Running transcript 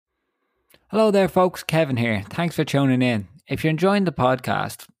Hello there, folks. Kevin here. Thanks for tuning in. If you're enjoying the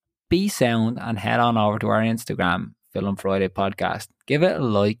podcast, be sound and head on over to our Instagram, Film Friday Podcast. Give it a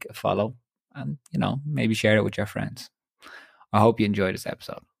like, a follow, and maybe share it with your friends. I hope you enjoyed this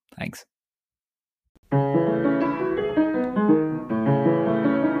episode. Thanks.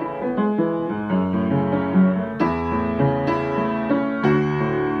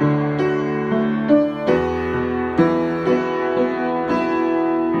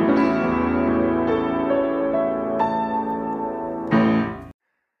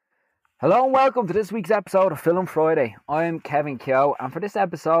 Hello and welcome to this week's episode of Film Friday. I'm Kevin Keogh, and for this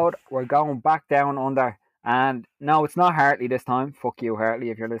episode, we're going back down under. And no, it's not Hartley this time. Fuck you,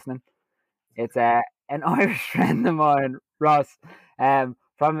 Hartley, if you're listening. It's an Irish friend of mine, Ross, from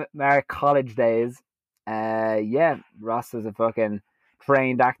our college days. Ross is a fucking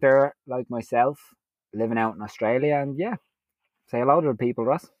trained actor like myself, living out in Australia. And yeah, say hello to the people,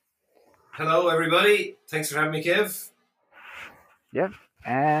 Ross. Hello, everybody. Thanks for having me, Kev. Yeah.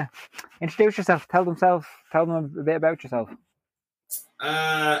 Introduce yourself. Tell them a bit about yourself.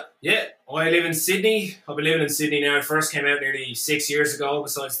 I live in Sydney. I've been living in Sydney now. I first came out nearly 6 years ago,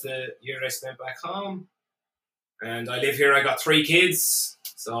 besides the year I spent back home. And I live here. I got 3 kids.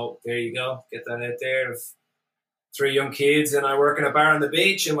 So there you go. Get that out there. I've 3 young kids, and I work in a bar on the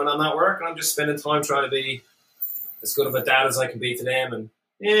beach. And when I'm not working, I'm just spending time trying to be as good of a dad as I can be to them. And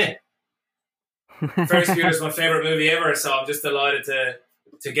yeah. Ferris Bueller is my favourite movie ever, so I'm just delighted to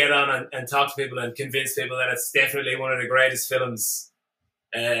get on and talk to people and convince people that it's definitely one of the greatest films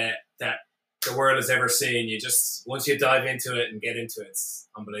that the world has ever seen. You just, once you dive into it and get into it, it's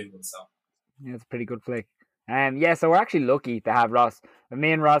unbelievable. So yeah, it's a pretty good flick. So we're actually lucky to have Ross.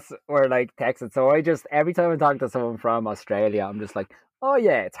 Me and Ross were like texting, so I just, every time I talk to someone from Australia, I'm just like, oh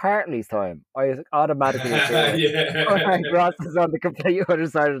yeah, it's Hartley's time. I automatically assume Ross is on the complete other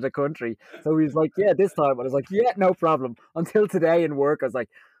side of the country. So he's like, yeah, this time. I was like, yeah, no problem. Until today in work, I was like,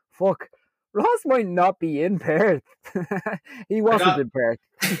 fuck, Ross might not be in Perth. He wasn't in Perth.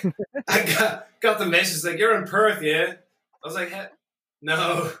 I got the message like, you're in Perth, yeah? I was like,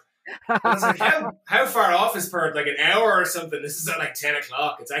 no. I was like, how far off is Perth? Like an hour or something? This is at like 10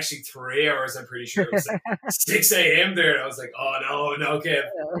 o'clock. It's actually 3 hours, I'm pretty sure. It was like 6 a.m. there. And I was like, oh, no, Kev.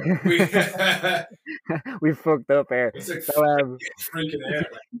 We fucked up here. It's like freaking out.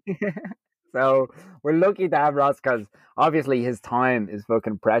 Like. So we're lucky to have Ross because obviously his time is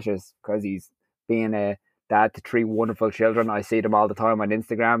fucking precious because he's being a dad to 3 wonderful children. I see them all the time on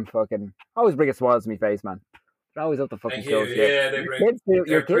Instagram. Fucking always bring a smile to my face, man. They're always up to fucking kill shit. Yeah, they're great.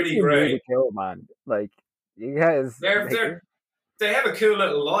 They're pretty great. Really cool, man. Like, you guys, they have a cool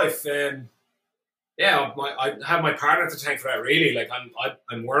little life. I have my partner to thank for that. Really, like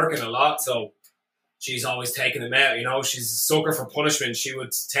I'm working a lot, so she's always taking them out. You know, she's a sucker for punishment. She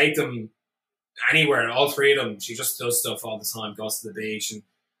would take them anywhere, all 3 of them. She just does stuff all the time. Goes to the beach, and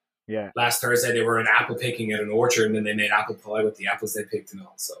last Thursday they were in apple picking at an orchard, and then they made apple pie with the apples they picked and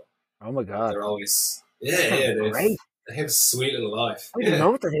all. So, oh my god, they're always. They have a sweet little life. I didn't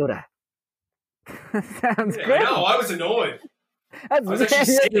know to do that. Sounds great. No, I was annoyed. I was actually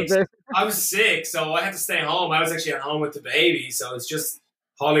sick. I was sick, so I had to stay home. I was actually at home with the baby, so it's just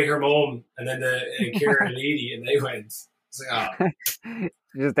Holly, her mom, and then Kieran and Edie, and they went. It's like,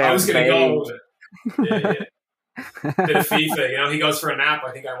 I was going to go with it. Bit of FIFA, you know, he goes for a nap.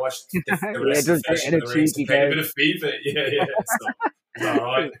 I think I watched the rest of the race. A bit of FIFA, it's all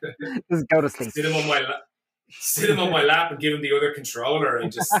right. Just go to sleep. Sit him on my lap and give him the other controller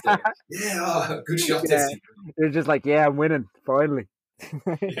and just good shot. They're just like, yeah, I'm winning finally.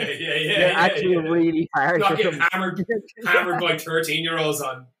 They're actually really hard. Not getting hammered by 13-year-olds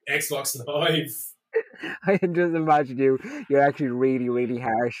on Xbox Live. I can just imagine you're actually really, really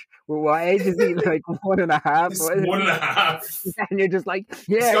harsh. Well, what age is he? Like 1.5? It's 1.5. And you're just like,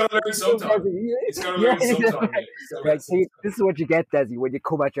 yeah. He's got to learn sometime. He's got to learn sometime. Like, see, this is what you get, Desi, when you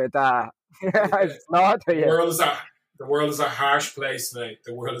come at your dad. The world is a harsh place, mate.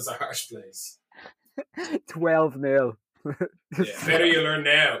 The world is a harsh place. 12-0. Better you learn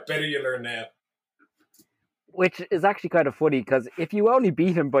now. Which is actually kind of funny, because if you only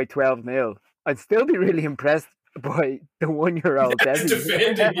beat him by 12-0, I'd still be really impressed by the 1-year-old.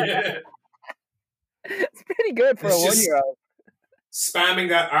 Defending, It's pretty good for a 1-year-old. Spamming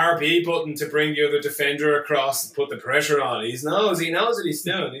that RB button to bring the other defender across and put the pressure on. He knows what he's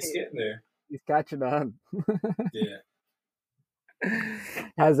doing. He's getting there. He's catching on. Yeah.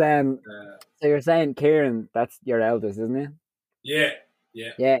 So you're saying Kieran, that's your eldest, isn't it? Yeah.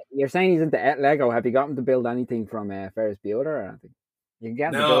 Yeah, you're saying he's into Lego. Have you got him to build anything from Ferris Bueller or anything? You can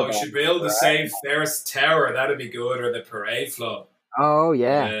get him we should build the same Ferris Tower. That'd be good, or the parade float. Oh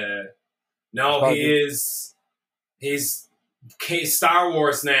yeah. I No, suppose he's Star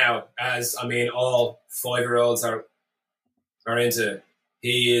Wars now, as I mean, all 5-year-olds are into.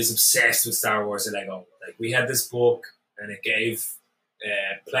 He is obsessed with Star Wars and Lego. Like we had this book, and it gave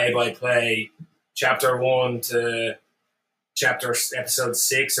play by play, chapter 1 to chapter episode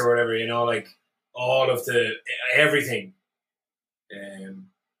 6 or whatever. You know, like all of the everything.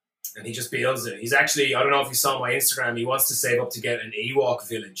 And he just builds it. He's actually, I don't know if you saw my Instagram, he wants to save up to get an Ewok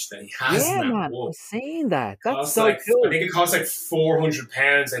village that he has in yeah, that man. book. I've seen that. That's Costs so like, I cool. think it costs like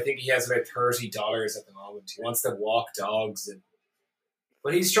 £400. I think he has about $30 at the moment. He wants to walk dogs,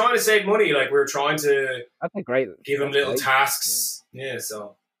 but he's trying to save money. Like we're trying to That's a great. give him That's little great. tasks. Yeah,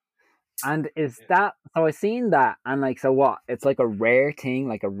 so. And is that so? I seen that, and like, so what? It's like a rare thing,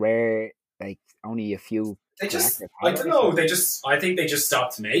 like a rare, like only a few. They just, collectors I have don't it or know. something. I think they just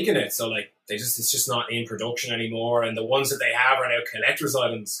stopped making it. So like, it's just not in production anymore. And the ones that they have are now collector's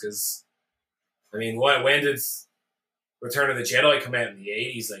items. Because, I mean, when did Return of the Jedi come out in the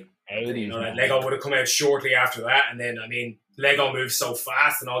 80s? Like, 80s, you know, man. Lego would have come out shortly after that. And then, I mean, Lego moves so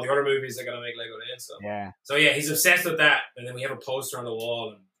fast, and all the other movies are going to make Lego then. So yeah, he's obsessed with that. And then we have a poster on the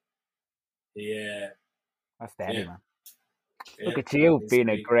wall. And yeah. That's deadly, man. Yeah, Look at you it's being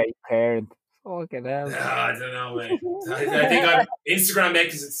a great. great parent. Fucking hell. I don't know, man. I think Instagram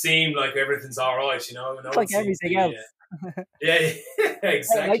makes it seem like everything's all right, you know. It's like everything else. Yeah,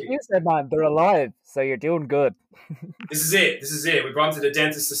 exactly. Like you said, man, they're alive, so you're doing good. This is it. We brought them to the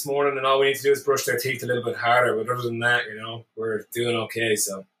dentist this morning, and all we need to do is brush their teeth a little bit harder. But other than that, you know, we're doing okay.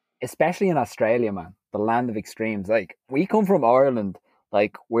 So, especially in Australia, man, the land of extremes. Like we come from Ireland,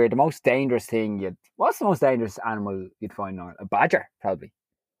 like we're the most dangerous thing. What's the most dangerous animal you'd find in Ireland? A badger, probably.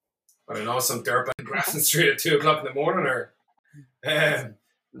 I don't know, some dirtbag Grafton Street at 2:00 in the morning, or Yeah,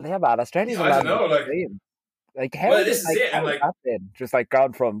 man, Australia's a I land don't know, of like. extremes. Like how Well, did this is it, how and is like. that then? Just like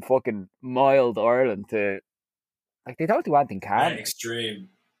gone from fucking mild Ireland to like they don't do anything calm. Extreme.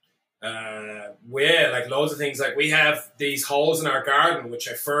 Yeah, like loads of things. Like we have these holes in our garden, which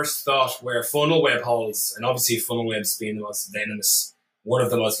I first thought were funnel web holes, and obviously funnel webs being one of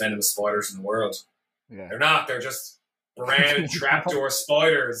the most venomous spiders in the world. Yeah. They're not. They're just brown trapdoor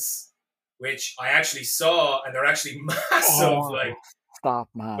spiders, which I actually saw, and they're actually massive. Like, stop,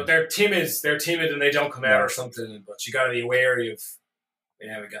 man. but they're timid. They're timid, and they don't come out or something. But you got to be wary of.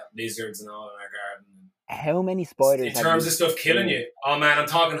 Yeah, we got lizards and all in our garden. How many spiders? In terms of stuff killing you, oh man, I'm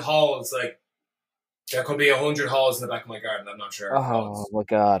talking holes. Like there could be 100 holes in the back of my garden. I'm not sure. Oh my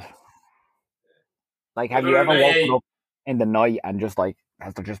god! Like, have you ever woken up in the night and just like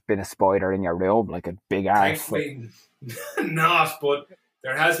has there just been a spider in your room, like a big ass? Thankfully, not. But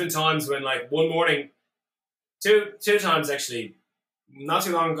there has been times when, like, one morning, two times actually, not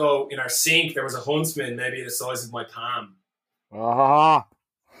too long ago, in our sink there was a huntsman, maybe the size of my palm. Ah.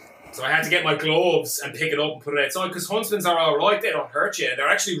 So I had to get my gloves and pick it up and put it outside, because huntsmen are all right. They don't hurt you. They're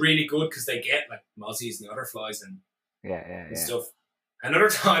actually really good because they get like mozzies and other flies and stuff. Another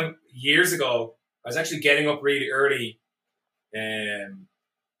time, years ago, I was actually getting up really early. I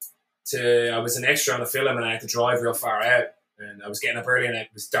was an extra on a film, and I had to drive real far out. And I was getting up early, and it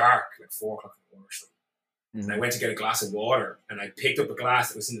was dark, like 4 o'clock in the morning or something. And I went to get a glass of water, and I picked up a glass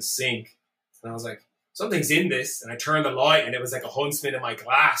that was in the sink, and I was like, something's in this, and I turned the light, and it was like a huntsman in my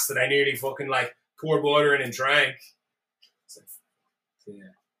glass that I nearly fucking like poured water in and drank. Like,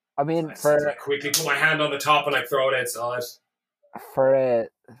 yeah. I mean, I quickly put my hand on the top and like throw it outside. For a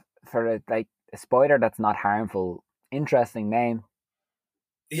like a spider that's not harmful, interesting name.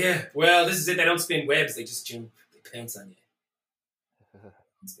 Yeah, well, this is it. They don't spin webs; they just jump. They pounce on you.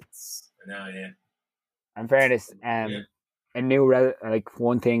 I know, yeah. In fairness, a new like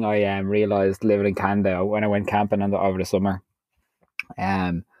one thing I realized living in Canada when I went camping over the summer,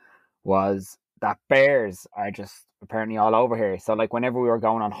 was that bears are just apparently all over here. So like whenever we were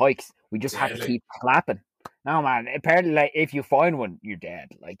going on hikes, we just had to keep clapping. No man, apparently like if you find one, you're dead.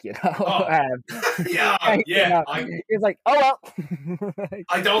 Like you know. Oh. Yeah. You know, it's like, oh well.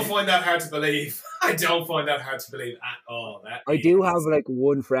 I don't find that hard to believe. I don't find that hard to believe at all. I do have like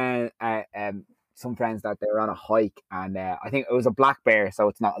one friend, some friends that they were on a hike, and I think it was a black bear, so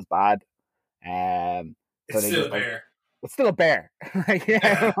it's not as bad. It's still a bear. It's still a bear. You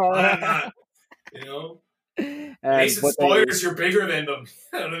know. At least it's spiders, you're bigger than them.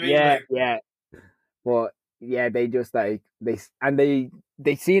 You know what I mean? Yeah, yeah. But yeah, they just like they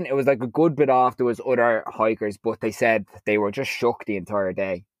seen it was like a good bit off. There was other hikers, but they said they were just shook the entire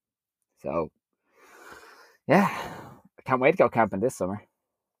day. So yeah, I can't wait to go camping this summer.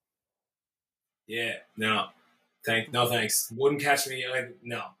 Yeah, no thanks. Wouldn't catch me.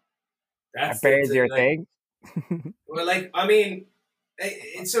 No, that's a bear's your thing. Well, like, I mean,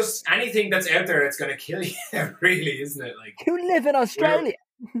 it's just anything that's out there that's going to kill you, really, isn't it? Like, You live in Australia.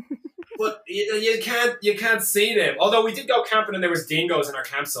 but you can't see them. Although we did go camping and there was dingoes in our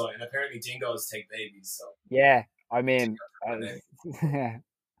campsite, and apparently dingoes take babies. So Yeah, I mean, yeah.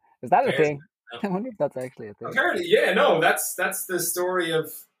 Is that a thing? No. I wonder if that's actually a thing. Apparently, yeah, no, that's the story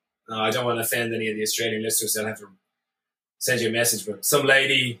of. No, I don't want to offend any of the Australian listeners. They'll have to send you a message. But some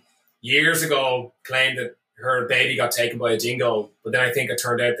lady years ago claimed that her baby got taken by a dingo, but then I think it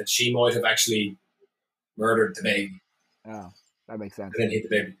turned out that she might have actually murdered the baby. Oh, that makes sense. And then hit the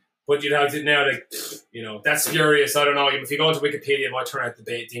baby. But you know, now, like, you know, that's spurious. I don't know. If you go into Wikipedia, it might turn out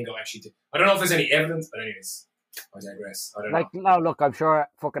the dingo actually did. I don't know if there's any evidence, but anyways, I digress. I don't know. No, look, I'm sure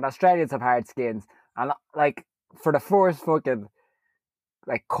fucking Australians have hard skins, and like for the first fucking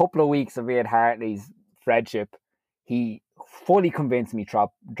like couple of weeks of Ian Hartley's friendship, he fully convinced me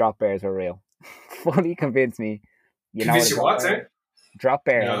drop bears are real. Fully convinced me. Convinced you what, eh? Drop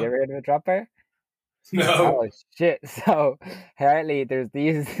bear. No. Have you ever heard of a drop bear? No. Oh shit! So Hartley, there's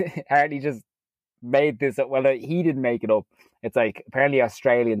these. Hartley just made this up. Well, he didn't make it up. It's like apparently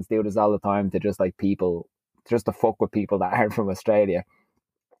Australians do this all the time to just like people, just to fuck with people that aren't from Australia.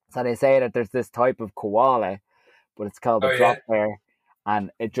 So they say that there's this type of koala, but it's called a drop bear, and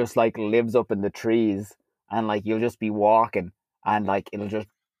it just like lives up in the trees, and like you'll just be walking, and like it'll just.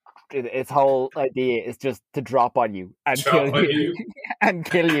 Its whole idea is just to drop on you and kill you and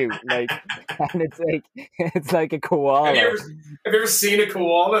kill you, like, and it's like a koala. Have you ever seen a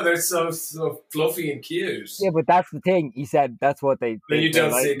koala? They're so fluffy and cute. Yeah, but that's the thing. He said that's what they. Then you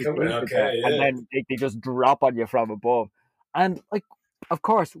don't see it coming, okay? And then they just drop on you from above, and like, of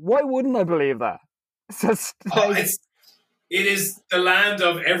course, why wouldn't I believe that? It's just like, it is the land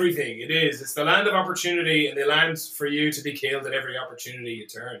of everything. It is. It's the land of opportunity and the land for you to be killed at every opportunity you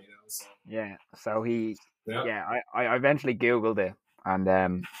turn, you know. So. Yeah. So I eventually Googled it, and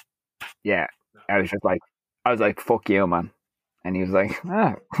I was like, fuck you, man. And he was like,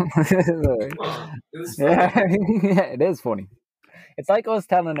 oh. It is funny. It's like us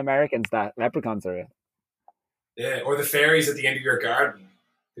telling Americans that leprechauns are real. Yeah, or the fairies at the end of your garden.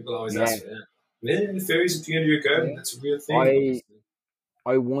 People always ask me, the fairies at the end of your garden, that's a real thing.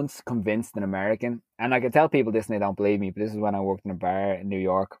 I once convinced an American, and I could tell people this and they don't believe me, but this is when I worked in a bar in New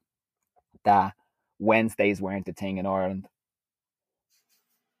York, that Wednesdays weren't a thing in Ireland.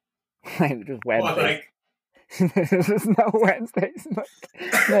 Just Wednesdays. There's no Wednesdays.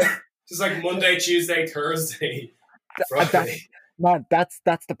 Just like Monday, Tuesday, Thursday, Friday.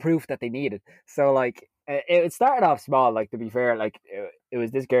 That's the proof that they needed. So like it started off small. Like to be fair, like it was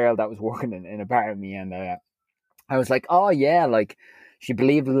this girl that was working in a bar with me, and I was like, oh yeah, like she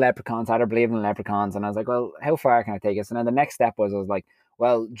believed in leprechauns. I had her believing in leprechauns, and I was like, well, how far can I take us? And then the next step was I was like,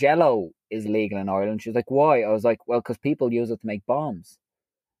 well, Jello is legal in Ireland. She was like, why? I was like, well, because people use it to make bombs.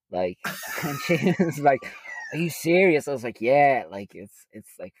 Like, and she was like, are you serious? I was like, yeah, like it's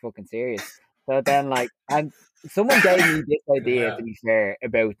like fucking serious. So then like, and someone gave me this idea, to be fair,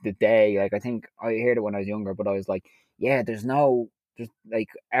 about the day. Like I think I heard it when I was younger, but I was like, yeah, there's like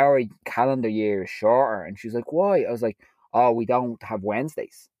our calendar year is shorter. And she's like, why? I was like, oh, we don't have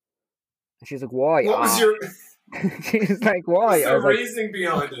Wednesdays. And she's like, why? What was your she's like, why? What's the reasoning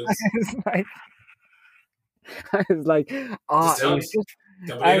behind it? I was like, oh, I was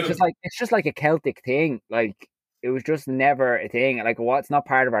just like, it's just like a Celtic thing. Like, it was just never a thing. Like, it's not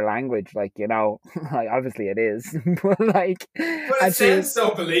part of our language. Like, you know, like obviously it is, but like, but it sounds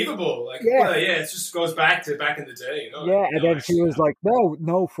so believable. Like, it just goes back in the day, you know. Yeah, and then she was like,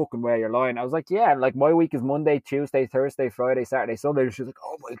 no fucking way, you're lying. I was like, yeah, like my week is Monday, Tuesday, Thursday, Friday, Saturday, Sunday. She was like,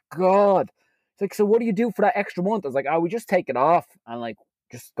 oh my god. It's like, so what do you do for that extra month? I was like, oh, we just take it off and like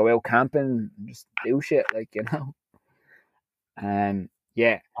just go out camping, and just do shit, like, you know.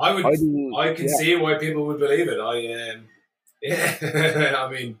 Yeah, I can see why people would believe it. I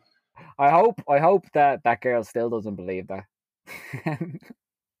mean, I hope that girl still doesn't believe that.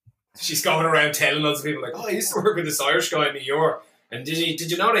 She's going around telling lots of people like, oh, I used to work with this Irish guy in New York, and did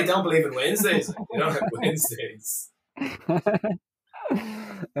you know they don't believe in Wednesdays? They don't have Wednesdays.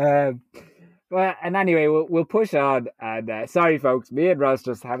 Well, and anyway, we'll push on. And sorry, folks, me and Ross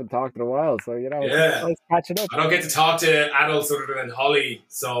just haven't talked in a while, so you know, it's catching up. I don't get to talk to adults other than Holly,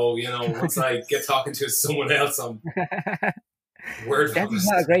 so you know, once I get talking to someone else, I'm word. He's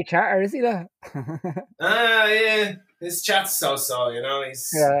not a great chatter, is he? Though? Yeah, his chat's so. You know, he's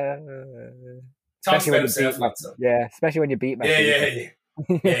talks about himself. Especially when you beat me. Yeah.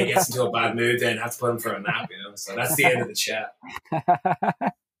 He gets into a bad mood, then have to put him for a nap. You know, so that's the end of the chat.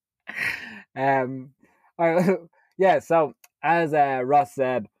 So as Ross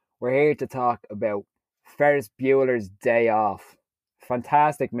said, we're here to talk about Ferris Bueller's Day Off.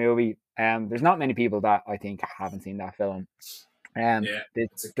 fantastic movie. There's not many people that I think haven't seen that film. Yeah,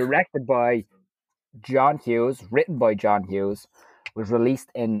 It's directed by John Hughes, written by John Hughes, was released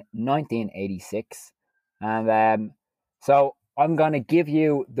in 1986. And so I'm going to give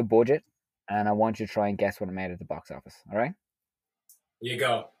you the budget and I want you to try and guess what it made at the box office. All right? you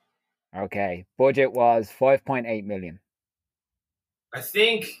go. Okay. Budget was 5.8 million. I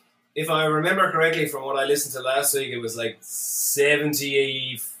think if I remember correctly from what I listened to last week, it was like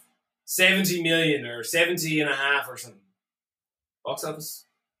 70 million or 70 and a half or something. Box office?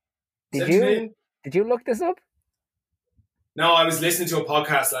 Did you look this up? No, I was listening to a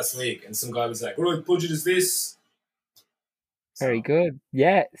podcast last week and some guy was like, "Right, budget is this." Very good.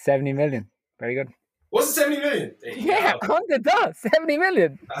 Yeah, 70 million. Very good. Was it 70 million? Yeah, on the dot. 70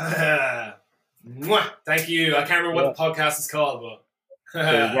 million. Thank you. I can't remember what the podcast is called, but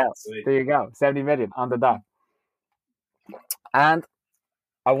there you go. Sweet. There you go. 70 million on the dot. And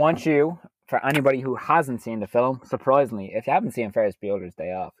I want you, for anybody who hasn't seen the film, surprisingly, if you haven't seen Ferris Bueller's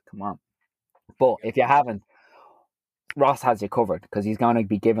Day Off, come on. But if you haven't, Ross has you covered because he's going to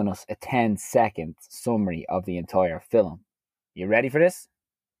be giving us a 10-second summary of the entire film. You ready for this?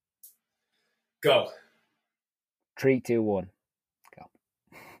 Go. 3, 2, 1. Go.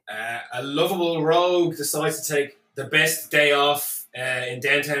 A lovable rogue decides to take the best day off in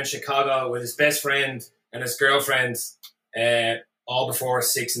downtown Chicago with his best friend and his girlfriend all before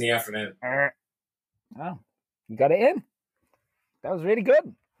 6 in the afternoon. Oh, you got it in. That was really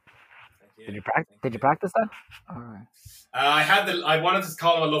good. Did you practice that? All right. I wanted to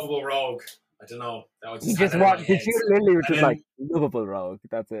call him a lovable rogue. I don't know. That was you literally were just like lovable rogue.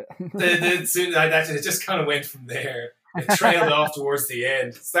 That's it. It just kind of went from there. It trailed off towards the end.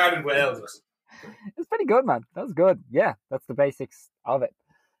 It started well, but it's pretty good, man. That was good. Yeah, that's the basics of it.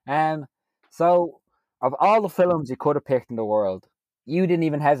 So of all the films you could have picked in the world, you didn't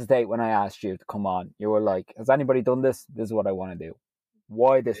even hesitate when I asked you to come on. You were like, "Has anybody done this? This is what I want to do."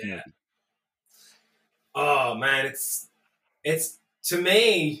 Why this movie? Oh man, it's to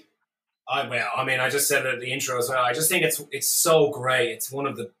me. I just said it at the intro as well. I just think it's so great. It's one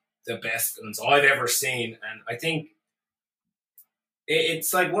of the best films I've ever seen, and I think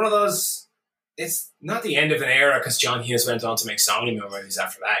it's like one of those. It's not the end of an era because John Hughes went on to make so many movies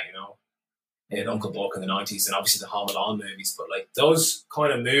after that. You know, he had Uncle Buck in the '90s, and obviously the Home Alone movies. But like those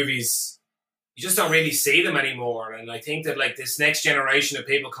kind of movies, you just don't really see them anymore. And I think that like this next generation of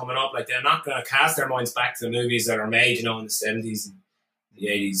people coming up, like they're not going to cast their minds back to the movies that are made, you know, in the '70s and the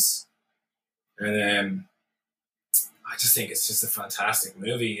 '80s. And I just think it's just a fantastic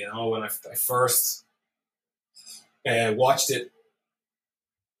movie. You know, when I first watched it.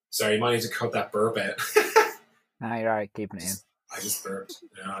 Sorry, you might need to cut that burp out. No, you're all right. Keeping it in. I just burped.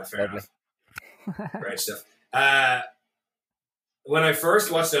 No, fair enough. Great stuff. When I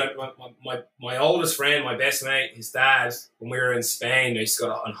first watched it, my oldest friend, my best mate, his dad, when we were in Spain, I used to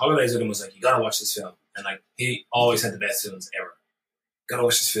go on holidays with him, was like, "You gotta watch this film." And like, he always had the best films ever. Gotta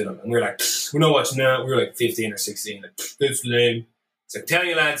watch this film. And we were like, "We're not watching that." We were like 15 or 16. Like, it's lame. It's like, "Tell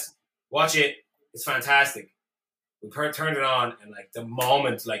you lads, watch it. It's fantastic." We turned it on, and like the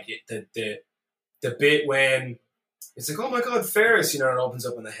moment, like the bit when it's like, "Oh my God, Ferris," you know, it opens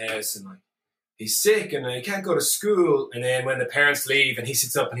up in the house, and like he's sick, and he can't go to school. And then when the parents leave, and he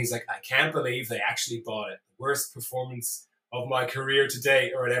sits up, and he's like, "I can't believe they actually bought it. Worst performance of my career to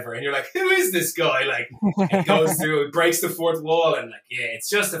date," or whatever. And you're like, "Who is this guy?" Like, it goes through, it breaks the fourth wall, and like, yeah,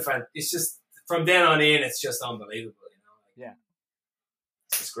 it's just it's just from then on in, it's just unbelievable, you know. Like, yeah,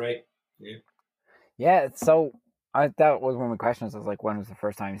 it's just great. Yeah. Yeah. So that was one of my questions. I was like, when was the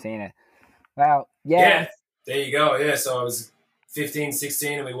first time you seen it? Well, yeah. There you go. Yeah. So I was 15,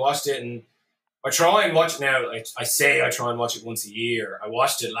 16, and we watched it, and I try and watch it now. I say I try and watch it once a year. I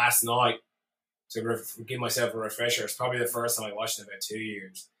watched it last night to give myself a refresher. It's probably the first time I watched it in about 2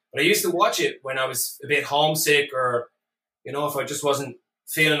 years. But I used to watch it when I was a bit homesick, or, you know, if I just wasn't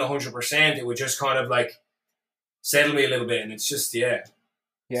feeling 100%, it would just kind of like settle me a little bit. And it's just, it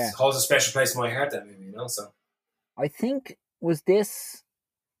holds a special place in my heart, that movie, you know. So I think was this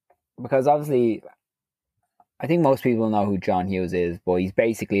because obviously I think most people know who John Hughes is, but he's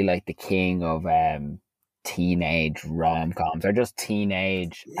basically like the king of teenage rom-coms, or just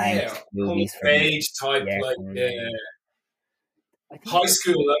teenage movies. Age type, high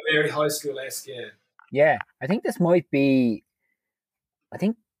school, very high school-esque, Yeah, I think this might be... I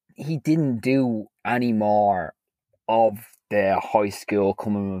think he didn't do any more of the high school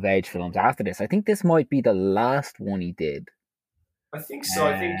coming-of-age films after this. I think this might be the last one he did. I think so.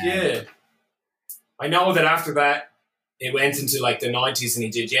 I think, I know that after that, it went into like the 90s, and he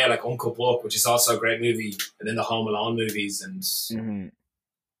did like Uncle Buck, which is also a great movie, and then the Home Alone movies, and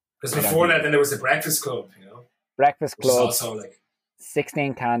because before that, then there was the Breakfast Club, Breakfast which is Club, also like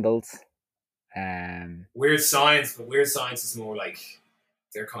 16 Candles. Weird Science, but Weird Science is more like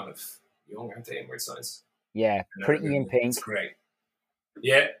they're kind of young, aren't they? In Weird Science, yeah, Pretty in Pink. It's great.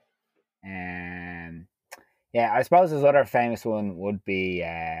 Yeah. Yeah, I suppose his other famous one would be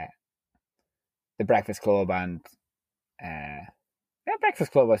the Breakfast Club and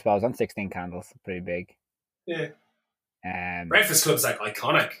Breakfast Club, I suppose, and 16 Candles, pretty big. Yeah. Breakfast Club's like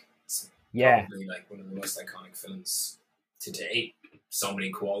iconic. It's probably like one of the most iconic films to date. So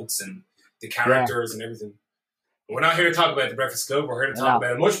many quotes and the characters and everything. But we're not here to talk about the Breakfast Club. We're here to talk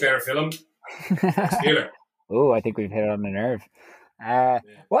about a much better film. Ferris Bueller. Oh, I think we've hit it on the nerve.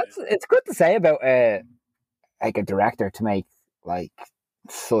 It's good to say about like a director to make like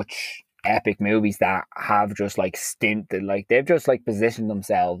such epic movies that have just like stinted, like they've just like positioned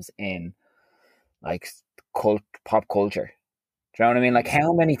themselves in like pop culture. Do you know what I mean? Like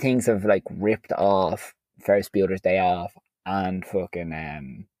how many things have like ripped off Ferris Bueller's Day Off and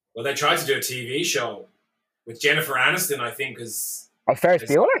fucking well, they tried to do a TV show with Jennifer Aniston, I think, because Ferris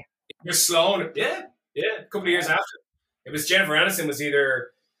Bueller. You're Sloan, yeah, a couple of years after. It was Jennifer Aniston was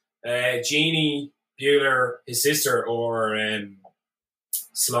either Jeannie Bueller, his sister, or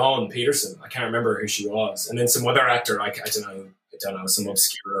Sloan Peterson. I can't remember who she was. And then some other actor, I don't know, some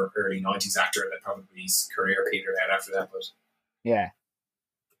obscure early 90s actor that probably his career petered out after that. But yeah,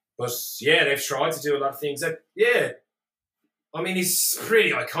 they've tried to do a lot of things. I mean, he's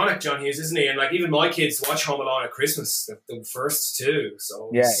pretty iconic, John Hughes, isn't he? And like even my kids watch Home Alone at Christmas, the first two.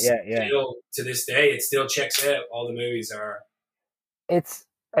 So still, to this day, it still checks out. All the movies are. It's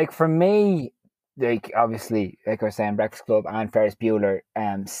like for me, like obviously, like I was saying, Breakfast Club and Ferris Bueller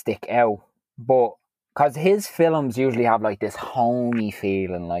stick out, but because his films usually have like this homey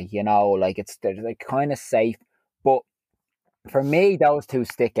feeling, like like they're like kind of safe. But for me, those two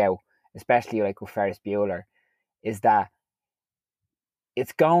stick out, especially like with Ferris Bueller, is that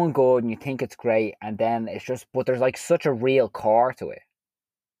it's going good and you think it's great, and then it's just, but there's like such a real core to it.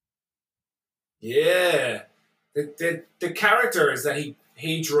 Yeah, the characters that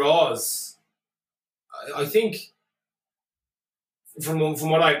he draws, I think, from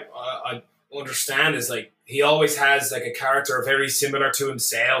what I understand, is like he always has like a character very similar to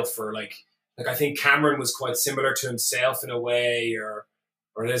himself, or like I think Cameron was quite similar to himself in a way, or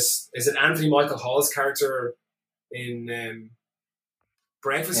is it Anthony Michael Hall's character in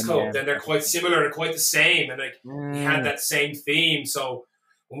Breakfast Club? Then they're quite similar, they're quite the same, and like he had that same theme. So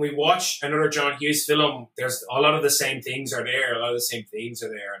when we watch another John Hughes film, there's a lot of the same things are there, a lot of the same themes are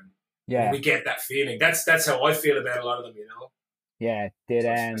there, and we get that feeling. That's how I feel about a lot of them, Yeah,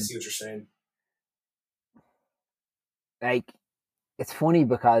 I see what you're saying. Like, it's funny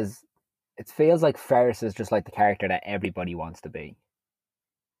because it feels like Ferris is just like the character that everybody wants to be.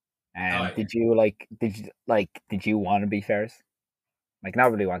 And did you want to be Ferris? Like,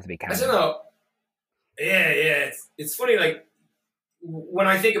 nobody wants to be Cameron. I don't know. Yeah. It's funny, like, when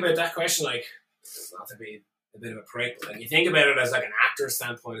I think about that question, like, not to be a bit of a prick, but like, you think about it as like an actor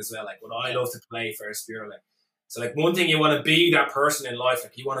standpoint as well. Like, would I love to play Ferris Bueller? Like, so like one thing, you want to be that person in life.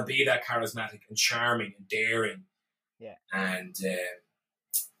 Like, you want to be that charismatic and charming and daring, and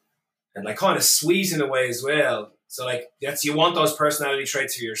like kind of sweet in a way as well. So like you want those personality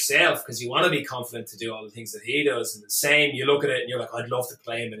traits for yourself because you want to be confident to do all the things that he does. And the same, you look at it and you're like, I'd love to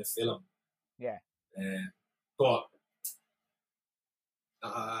play him in a film. Yeah. But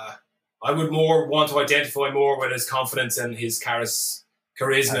I would more want to identify more with his confidence and his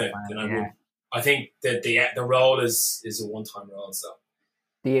charisma than I would. I think that the role is a one-time role. So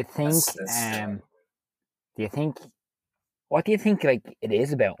do you think? What do you think? Like it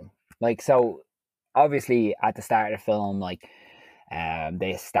is about him? Like so. Obviously, at the start of the film, like,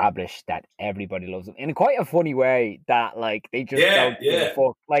 they established that everybody loves him in quite a funny way. That like they just don't give a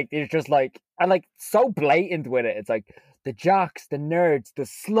fuck. Like they're just like and like so blatant with it. It's like the jocks, the nerds, the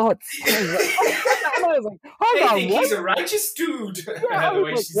sluts. I was like, hold on, think he's a righteous dude. Yeah, the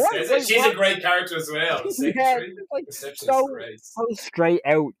way she says it, she's a great character as well. Like so straight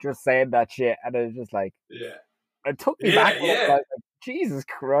out, just saying that shit, and it's just like, it took me back. Like, Jesus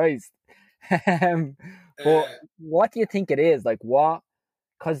Christ. But what do you think it is? Like what?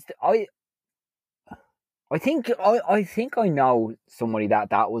 Because I think I know somebody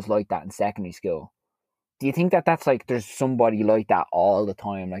that was like that in secondary school. Do you think that that's like there's somebody like that all the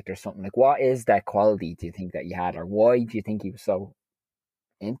time? Like there's something like what is that quality? Do you think that you had, or why do you think he was so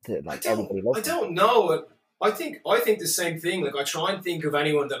into it? Like everybody loved him? I don't know. I think the same thing. Like I try and think of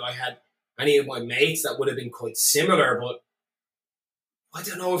anyone that I had any of my mates that would have been quite similar, but I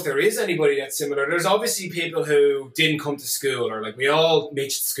don't know if there is anybody that's similar. There's obviously people who didn't come to school, or like we all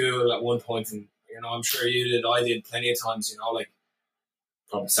missed school at one point, and I'm sure you did, I did plenty of times, like,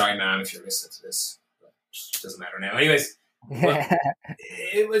 probably, sorry, man, if you're listening to this, but it doesn't matter now. Anyways,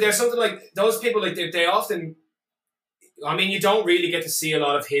 there's something like those people, like they often, I mean, you don't really get to see a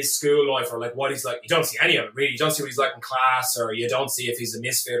lot of his school life or like what he's like. You don't see any of it, really. You don't see what he's like in class, or you don't see if he's a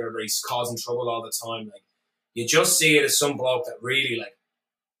misfit or he's causing trouble all the time. Like, you just see it as some bloke that really, like,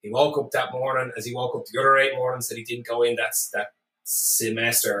 he woke up that morning as he woke up the other 8 mornings that he didn't go in that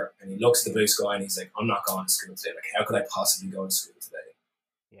semester, and he looks at the blue sky and he's like, I'm not going to school today. Like, how could I possibly go to school today?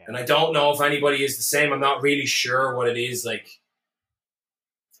 Yeah. And I don't know if anybody is the same. I'm not really sure what it is, like,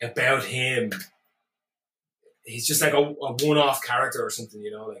 about him. He's just like a one-off character or something,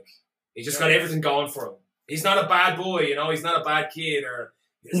 like, he just got everything going for him. He's not a bad boy, he's not a bad kid, or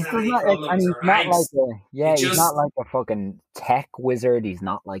he's not like a fucking tech wizard. He's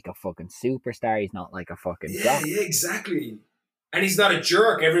not like a fucking superstar. He's not like a fucking yeah, exactly. And he's not a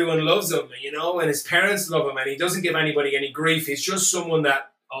jerk. Everyone loves him, and his parents love him, and he doesn't give anybody any grief. He's just someone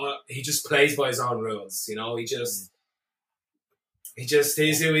that he just plays by his own rules, He just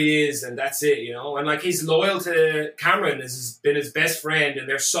is who he is, and that's it, And like, he's loyal to Cameron, has been his best friend, and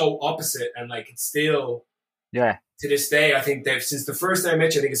they're so opposite, and like, it's still, to this day, I think they've, since the first time I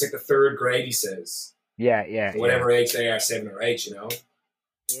met you, I think it's like the 3rd grade, he says. Whatever age they are, 7 or 8,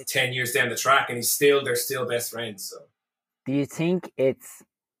 10 years down the track, and they're still best friends. So, do you think it's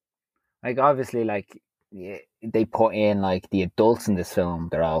like, obviously, like, they put in like the adults in this film,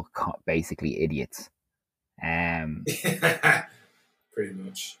 they're all basically idiots. Pretty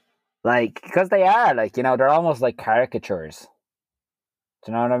much. Like, because they are, like, they're almost like caricatures.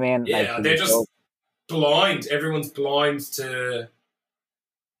 Do you know what I mean? Yeah, like, they're just blind. Everyone's blind to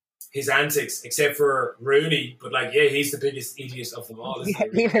his antics, except for Rooney. But like, yeah, he's the biggest idiot of them all.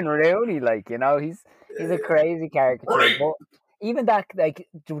 Even Rooney, like, he's a crazy caricature. But even that, like,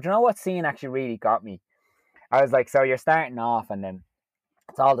 do you know what scene actually really got me? I was like, so you're starting off, and then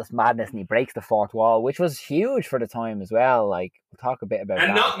it's all this madness, and he breaks the 4th wall, which was huge for the time as well. Like, we'll talk a bit about that.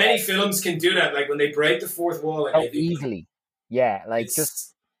 And not many films can do that. Like, when they break the 4th wall, like, easily. Yeah, like,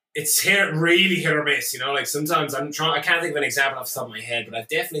 it's really hit or miss. Like, sometimes I can't think of an example off the top of my head, but I've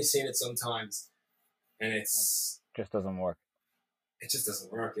definitely seen it sometimes, and it just doesn't work. It just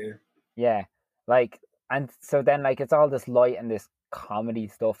doesn't work. Yeah, like, and so then, like, it's all this light and this comedy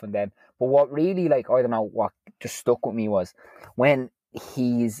stuff, and then, but what really, like, I don't know, what just stuck with me was when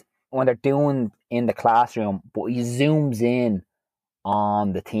they're doing in the classroom, but he zooms in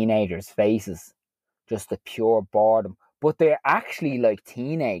on the teenagers' faces, just the pure boredom. But they're actually like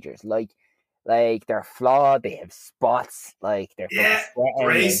teenagers, like they're flawed, they have spots, like they're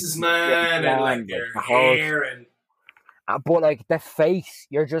braces, man, and like their hair, and but like the face,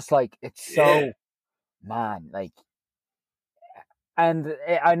 you're just like, it's so man, like. And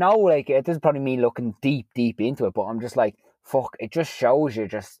I know, like, it is probably me looking deep into it, but I'm just like, fuck, it just shows you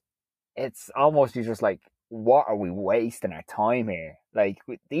it's almost, you're just like, what are we wasting our time here? Like,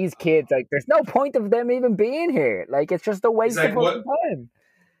 with these kids, like, there's no point of them even being here. Like, it's just a waste of time.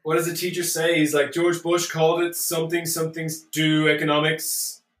 What does the teacher say? He's like, George Bush called it something's do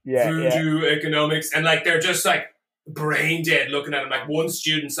economics, voodoo economics. And like, they're just like brain dead looking at him. Like, one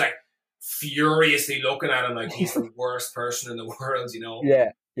student's like, furiously looking at him like he's the worst person in the world,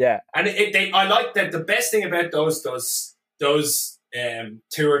 Yeah. And I like that. The best thing about those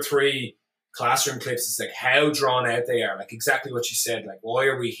 2 or 3 classroom clips is like how drawn out they are. Like, exactly what you said. Like, why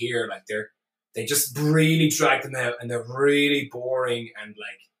are we here? Like, they just really drag them out, and they're really boring, and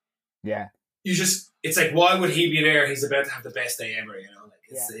like, it's like, why would he be there? He's about to have the best day ever,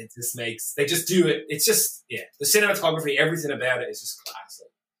 Like, it just makes, they just do it. It's just, the cinematography, everything about it is just classic.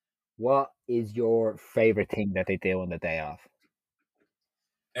 What is your favorite thing that they do on the day off?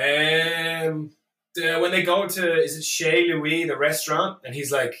 When they go to, is it Chez Louis, the restaurant, and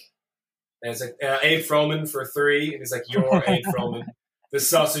he's like, and it's like, Abe Froman for 3, and he's like, you're Abe Froman, the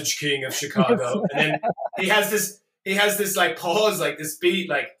sausage king of Chicago. And then he has this like pause, like this beat,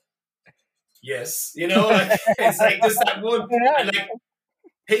 like, yes, like, it's like just that one, and like,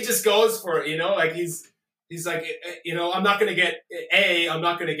 he just goes for it, like, he's like, I'm not going to get I'm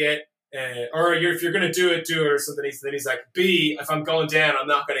not going to get, or if you're going to do it, or something. Then he's like, B, if I'm going down, I'm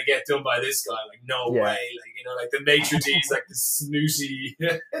not going to get done by this guy. Like, no way. Like, like the maitre d's, like the snooty.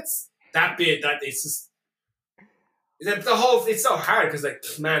 It's that bit that it's just the whole. It's so hard because, like,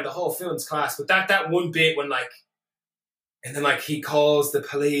 man, the whole film's class. But that one bit when, like, and then like he calls the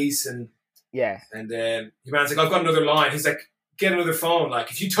police and your man's like, I've got another line. He's like, get another phone.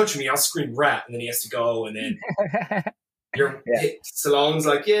 Like, if you touch me, I'll scream rat. And then he has to go. And then Stalone's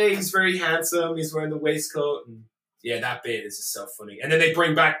like, yeah, he's very handsome. He's wearing the waistcoat. And yeah, that bit is just so funny. And then they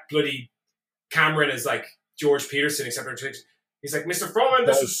bring back bloody Cameron as like George Peterson, except for he's like, Mr. Froman,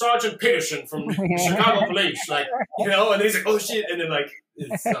 this is Sergeant Peterson from Chicago Police. Like, you know, and he's like, oh shit. And then like,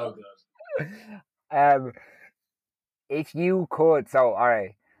 it's so good. If you could, so all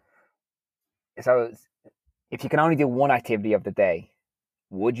right. So if you can only do one activity of the day,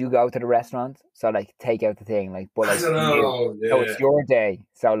 would you go to the restaurant? So like take out the thing, like, but like, I don't know. Yeah. so it's your day.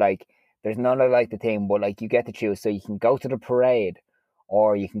 So like there's none of like the thing, but like you get to choose. So you can go to the parade,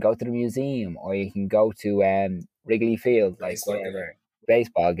 or you can go to the museum, or you can go to Wrigley Field, like whatever,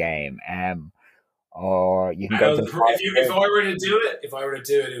 baseball game, or you can go to if I were to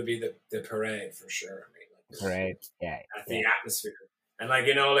do it, it would be the parade for sure. I mean, like, the parade, yeah, at the atmosphere. And like,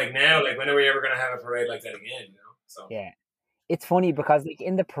 you know, like now, like when are we ever gonna have a parade like that again? You know, so yeah, it's funny because like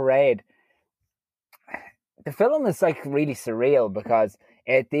in the parade, the film is like really surreal because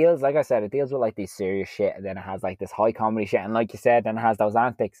it deals, like I said, it deals with like these serious shit, and then it has like this high comedy shit, and like you said, then it has those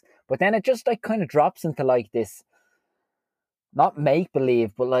antics, but then it just like kind of drops into like this, not make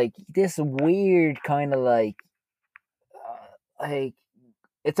believe, but like this weird kind of like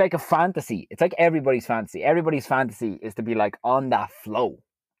it's like a fantasy. It's like everybody's fantasy. Everybody's fantasy is to be like on that flow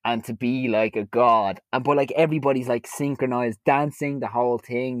and to be like a god. And but like everybody's like synchronized dancing, the whole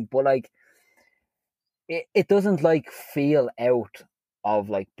thing. But like it doesn't like feel out of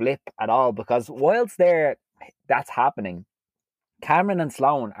like blip at all, because whilst that's happening, Cameron and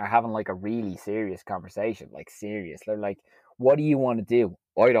Sloan are having like a really serious conversation. Like serious. They're like, what do you want to do?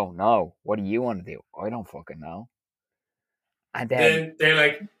 I don't know. What do you want to do? I don't fucking know. And then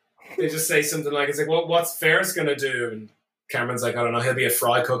they just say something like, it's like, well, what's Ferris gonna do? And Cameron's like, I don't know, he'll be a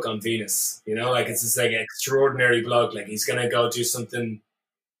fry cook on Venus. You know, like it's just like an extraordinary bloke. Like he's gonna go do something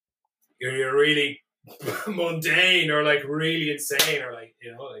you're really mundane or like really insane or like,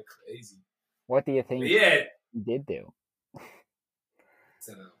 you know, like crazy. What do you think he did do? I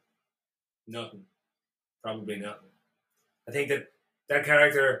don't know. Nothing. Probably nothing. I think that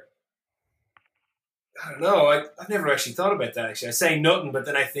character, I don't know. I've never actually thought about that, actually. I say nothing, but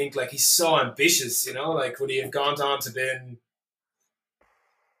then I think, like, he's so ambitious, you know? Like, would he have gone on to been...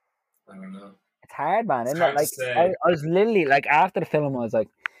 I don't know. It's hard, man, isn't it? Like, I was literally, like, after the film, I was like,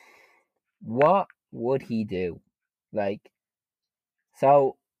 what would he do? Like,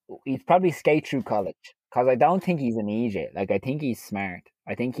 so, he'd probably skate through college, because I don't think he's an idiot. Like, I think he's smart.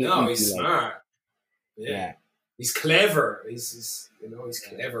 I think he's smart. Yeah. He's clever. He's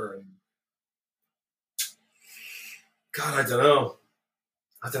clever. And God, I don't know.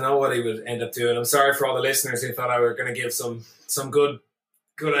 I don't know what he would end up doing. I'm sorry for all the listeners who thought I were going to give some good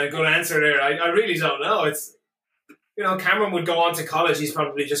answer there. I really don't know. It's, you know, Cameron would go on to college. He's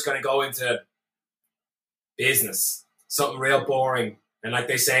probably just going to go into business, something real boring. And like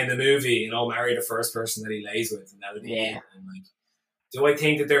they say in the movie, you know, marry the first person that he lays with, and that would be it. And like, do I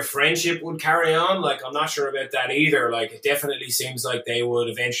think that their friendship would carry on? Like, I'm not sure about that either. Like, it definitely seems like they would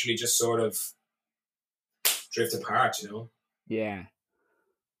eventually just sort of drift apart, you know? Yeah.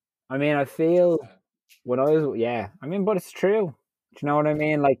 I mean, I feel when I was, I mean, but it's true. Do you know what I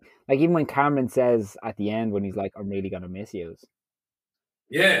mean? Like even when Cameron says at the end, when he's like, I'm really going to miss you.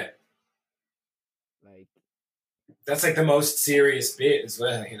 Yeah. Like, that's like the most serious bit as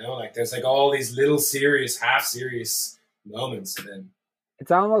well, you know? Like, there's like all these little serious, half serious moments. And then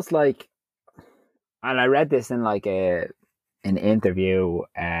it's almost like, and I read this in like an interview,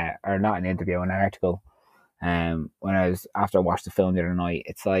 or not an interview, an article. When after I watched the film the other night,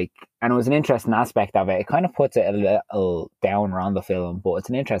 it's like, and it was an interesting aspect of it. It kind of puts it a little down around the film, but it's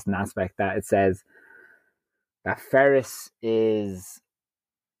an interesting aspect that it says that Ferris is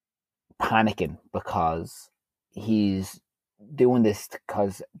panicking because he's doing this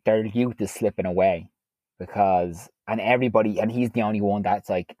because their youth is slipping away, and he's the only one that's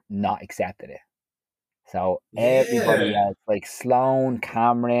like not accepted it. So everybody else, like Sloan,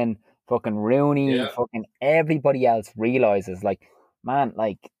 Cameron, fucking Rooney, fucking everybody else realizes, like, man,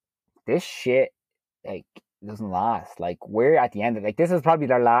 like, this shit, like, doesn't last. Like, we're at the end of, like, this is probably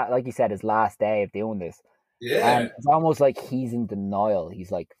their like you said, his last day of doing this. Yeah. And it's almost like he's in denial.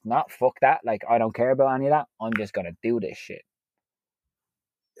 He's like, nah, fuck that. Like, I don't care about any of that. I'm just gonna do this shit.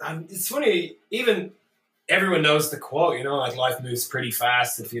 It's funny, even everyone knows the quote, you know, like, life moves pretty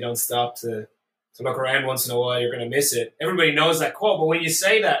fast. If you don't stop to look around once in a while, you're going to miss it. Everybody knows that quote, but when you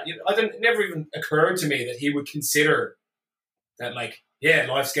say that, it never even occurred to me that he would consider that, like,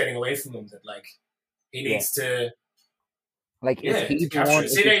 life's getting away from him, that, like, he needs to, like, is he capture it.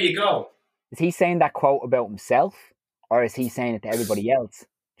 See, there you go. Is he saying that quote about himself, or is he saying it to everybody else?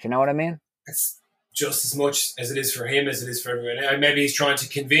 Do you know what I mean? It's just as much as it is for him as it is for everyone else. Maybe he's trying to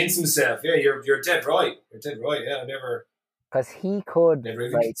convince himself. Yeah, you're dead right. You're dead right. Yeah, I Because he could, never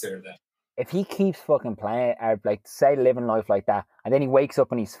even like, considered that. if he keeps fucking playing, or like, say, living life like that, and then he wakes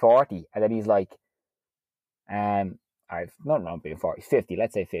up and he's 40, and then he's like, I've not being 40, 50,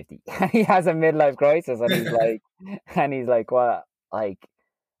 let's say 50. He has a midlife crisis, and he's like, well, like,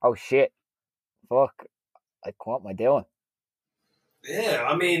 oh shit, fuck, like, what am I doing? Yeah,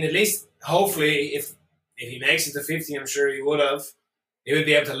 I mean, at least hopefully, if he makes it to 50, I'm sure he would have. He would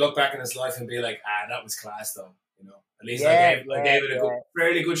be able to look back in his life and be like, that was class, though. You know, at least I gave it a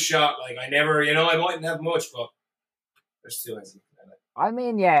fairly good shot. Like I never, I mightn't have much, but there's still ways looking at it.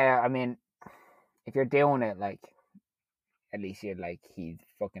 I mean, if you're doing it, like, at least you'd like he'd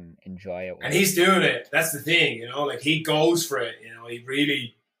fucking enjoy it. And he's doing it. That's the thing, like he goes for it. He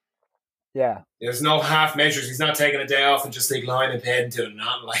really. Yeah. There's no half measures. He's not taking a day off and just like lying in bed and doing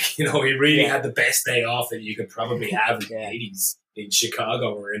nothing. Like, he really had the best day off that you could probably have in the 80s in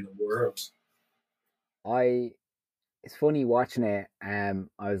Chicago or in the world. It's funny watching it. I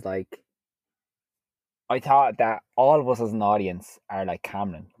was like, I thought that all of us as an audience are like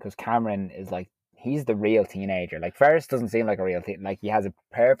Cameron, because Cameron is like, he's the real teenager. Like, Ferris doesn't seem like a real teen. Like, he has a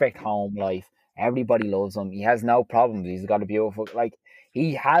perfect home life. Everybody loves him. He has no problems. He's got a beautiful, like,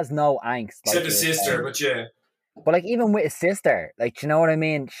 he has no angst. Except his sister, but yeah. But like, even with his sister, like, you know what I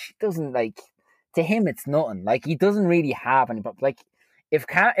mean? She doesn't, like, to him it's nothing. Like, he doesn't really have any. But like, if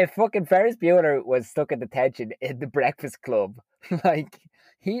fucking Ferris Bueller was stuck in detention in the Breakfast Club, like,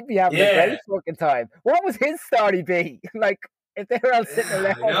 he'd be having a great fucking time. What would his story be? Like, if they were all sitting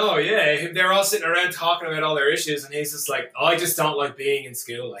around. No, yeah. They're all sitting around talking about all their issues, and he's just like, I just don't like being in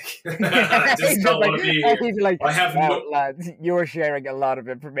school. Like, I just don't want to be here. He's like, I have lads, you're sharing a lot of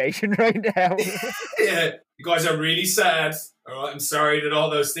information right now. Yeah, you guys are really sad. All right, I'm sorry that all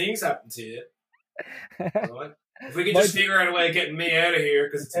those things happened to you. All right. If we could just figure out a way of getting me out of here,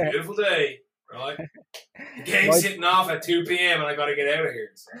 because it's a beautiful day, right? The game's hitting off at 2 p.m. and I got to get out of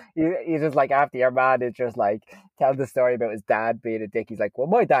here. So. You just like, after your man is just like, tell the story about his dad being a dick. He's like, well,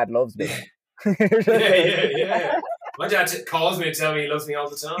 my dad loves me. Yeah. My dad calls me and tells me he loves me all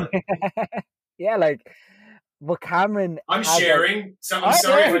the time. Yeah, like, but Cameron... I'm sharing. Like, so I'm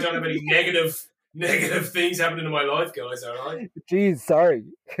sorry if I don't have any negative things happening in my life, guys, all right? Jeez, sorry.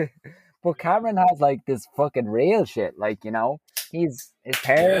 But Cameron has like this fucking real shit. Like, his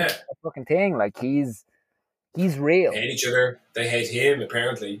parents a fucking thing. Like, he's real. They hate each other. They hate him,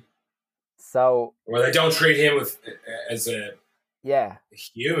 apparently. So, or they don't treat him as a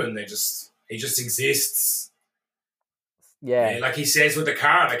human. He just exists. Yeah. And like he says with the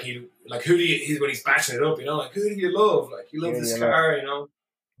car, like who do you? When he's bashing it up, like, who do you love? Like, you love this car,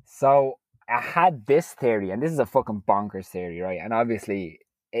 So I had this theory, and this is a fucking bonkers theory, right? And obviously,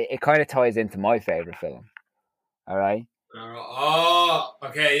 it kind of ties into my favorite film. All right. Oh,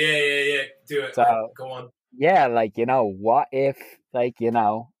 okay, yeah. Do it. So, go on. Yeah, like, what if, like,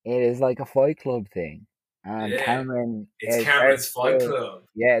 it is like a Fight Club thing, and Cameron... It's Cameron's Fight Club.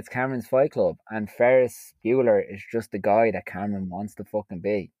 Yeah, it's Cameron's Fight Club, and Ferris Bueller is just the guy that Cameron wants to fucking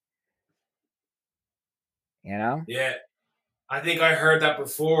be. Yeah. I think I heard that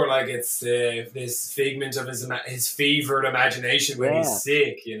before. Like, it's this figment of his fevered imagination when he's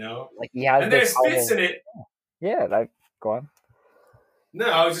sick, Like, he has, and there's bits in it. Yeah, like, go on. No,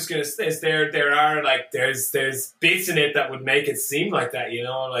 I was just gonna say there are like there's bits in it that would make it seem like that,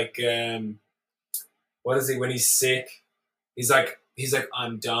 like what is he when he's sick? He's like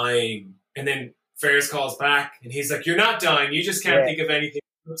I'm dying, and then Ferris calls back and he's like, you're not dying, you just can't think of anything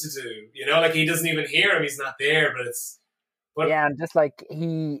to do, like he doesn't even hear him, he's not there, but and just like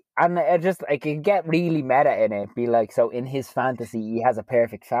it just like it get really meta in it, be like, so in his fantasy he has a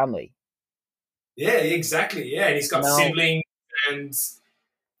perfect family. Yeah, exactly. Yeah, and he's got siblings and.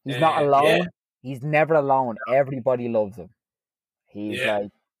 He's not alone. Yeah. He's never alone. Everybody loves him. He's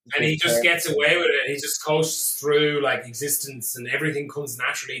like... And he just gets away with it. He just coasts through, like, existence, and everything comes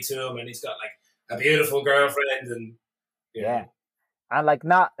naturally to him, and he's got, like, a beautiful girlfriend, and... Yeah. And, like,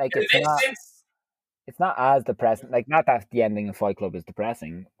 not... like it's not as depressing. Like, not that the ending of Fight Club is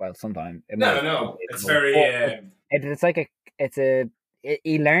depressing. Well, sometimes. No. It's very... It's like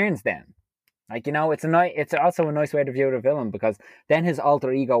he learns then. Like, it's also a nice way to view the villain, because then his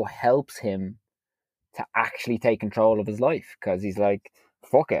alter ego helps him to actually take control of his life, because he's like,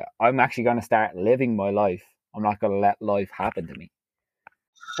 fuck it, I'm actually going to start living my life. I'm not going to let life happen to me.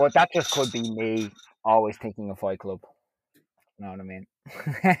 But that just could be me always thinking of Fight Club. You know what I mean?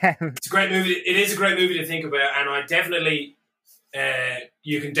 It's a great movie. It is a great movie to think about, and I definitely,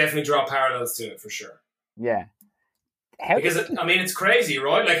 you can definitely draw parallels to it for sure. Yeah. how Because did I mean, it's crazy,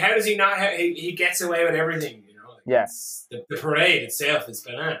 right? Like, how does he not? He gets away with everything, you know. Like, yeah. it's, the parade itself is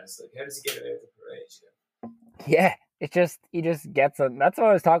bananas. Like, how does he get away with the parade? Yeah, it's just he just gets on. That's what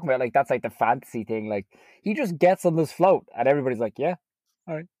I was talking about. Like that's like the fantasy thing. Like he just gets on this float, and everybody's like, "Yeah,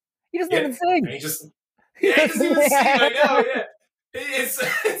 all right." He doesn't Yeah, even sing. and he just He yeah, he doesn't. doesn't even sing. I know, yeah.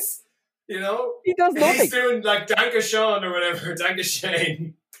 It's you know, He does nothing. he's doing like Danka Sean or whatever, Danka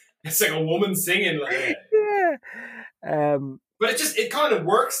Shane. It's like a woman singing, like Yeah. But it kind of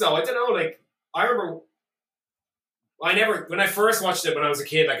works though. I don't know. Like I remember, when I first watched it when I was a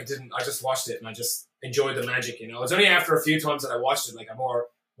kid. Like I just watched it and I just enjoyed the magic. You know, it's only after a few times that I watched it, like I'm more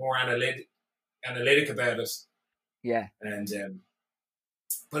analytic about it. Yeah. And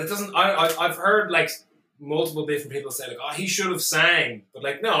but it doesn't. I've heard like multiple different people say like, oh, he should have sang, but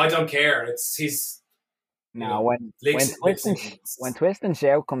like, no, I don't care. He's No, when Twist and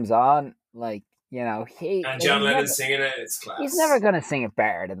Shout comes on, like and John Lennon's singing it, it's class. He's never gonna sing it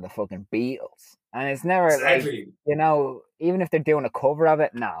better than the fucking Beatles, and it's never exactly. Like even if they're doing a cover of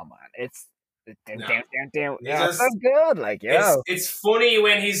it, no man, it's it's so good. Like it's funny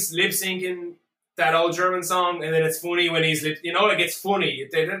when he's lip syncing that old German song, and then it's funny when he's like it's funny.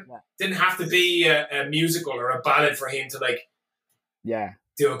 They didn't have to be a musical or a ballad for him to like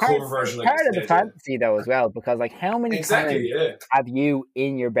do a cover version. Like part of the fantasy though as well, because like how many times have you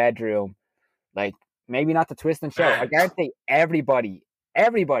in your bedroom, like maybe not the Twist and Shout, I guarantee everybody.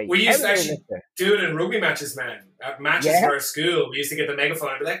 We used to actually do it in rugby matches, man. At matches for our school, we used to get the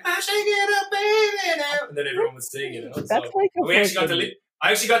megaphone and be like, "Shake it up, baby," now, and then everyone would sing. You know,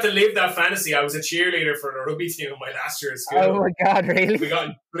 I actually got to live that fantasy. I was a cheerleader for the rugby team in my last year at school. Oh my god, really? We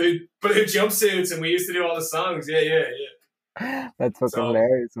got blue jumpsuits and we used to do all the songs. Yeah. That's fucking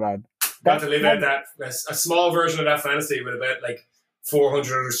hilarious, man. Got to live out a small version of that fantasy with about like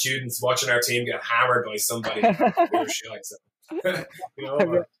 400 other students watching our team get hammered by somebody. We were shy, so.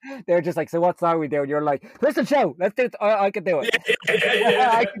 They're just like, so what song we do? And you're like, listen, show, let's do it. I can do it.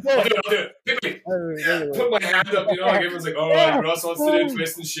 Yeah. I can do it. I'll do it. Put my hand up, like everyone's like, all right, Ross wants to do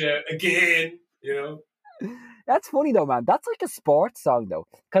Twist and Shout again, That's funny though, man. That's like a sports song though,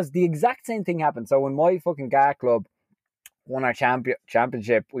 because the exact same thing happened. So when my fucking GA club won our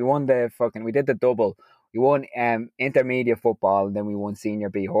championship, we did the double. We won intermediate football, and then we won senior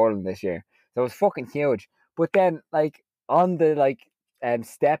B hurling this year. So it was fucking huge. But then like on the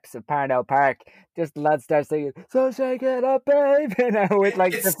steps of Parnell Park, just the lads start singing, "So shake it up, babe," with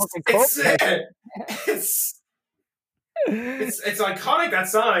like the fucking cup. It's iconic, that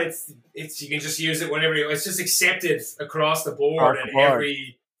song. It's you can just use it whenever it's just accepted across the board and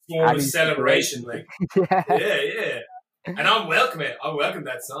every form of celebration. Like yeah. And I welcome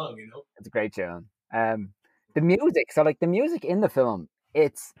that song, It's a great tune. The music, so like the music in the film, you'll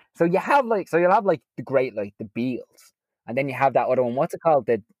have like the great like the Beatles, and then you have that other one. What's it called?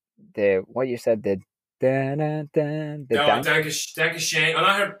 The what you said the Danka Shane.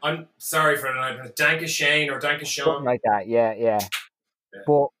 I'm sorry for it. Danka Shane or Danka Sean. Something like that. Yeah.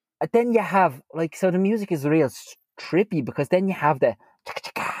 But then you have like, so the music is real trippy, because then you have the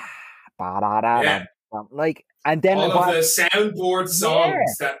like, and then all of the soundboard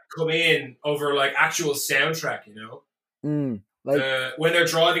songs that come in over like actual soundtrack, like when they're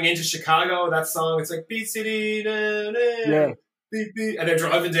driving into Chicago, that song, it's like Beat City, beep, beep, and they're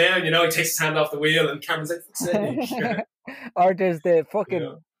driving down, he takes his hand off the wheel and Cameron's like, or there's the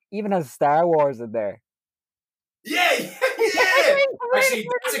fucking even has Star Wars in there. Yeah. Actually,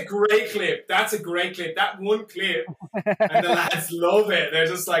 that's a great clip. That one clip, and the lads love it. They're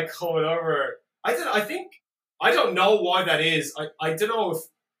just like coming over. I don't know why that is. I don't know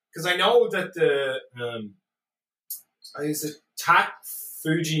because I know that the is it Tak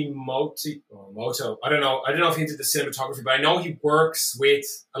Moto. I don't know if he did the cinematography, but I know he works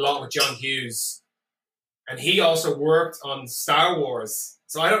a lot with John Hughes, and he also worked on Star Wars.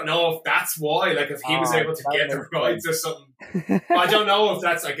 So I don't know if that's why, like, if he was able to get the rights or something. I don't know if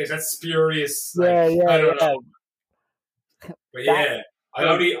that's that's spurious. Like, I don't know. But I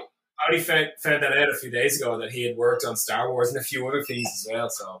only found that out a few days ago that he had worked on Star Wars and a few other things as well.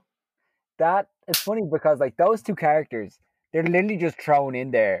 So that is funny, because like those two characters, they're literally just thrown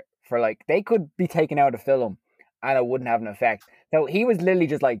in there for like, they could be taken out of the film and it wouldn't have an effect. So he was literally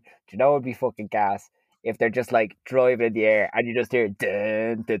just like, do you know, it'd be fucking gas if they're just like driving in the air and you just hear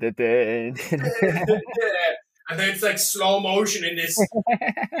dun, dun, dun, dun. And then it's like slow motion in this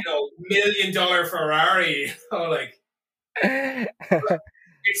 $1 million Ferrari. Like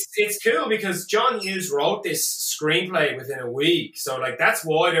it's cool because John Hughes wrote this screenplay within a week. So like that's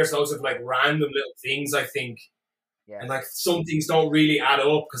why there's loads of like random little things, I think. And like some things don't really add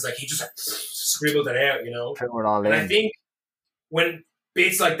up because like he just like scribbled it out, you know. Threw it all And I in. think when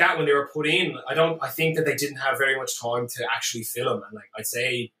bits like that, when they were put in, I think that they didn't have very much time to actually film. And like I'd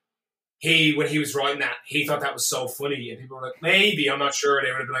say, when he was writing that, he thought that was so funny, and people were like, maybe, I'm not sure.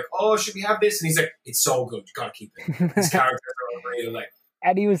 They would have been like, oh, should we have this? And he's like, it's so good, you gotta keep it. These characters are unreal. Like,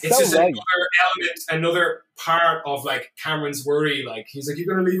 And he was it's so just right. another element, another part of like Cameron's worry. Like, he's like, you're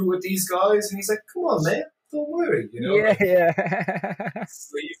gonna leave it with these guys, and he's like, come on, man, don't worry, you know. Yeah, like, yeah.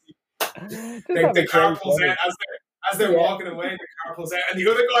 the car pulls out as they're walking away. The car pulls out, and the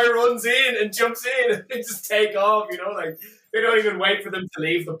other guy runs in and jumps in, and they just take off. You know, like they don't even wait for them to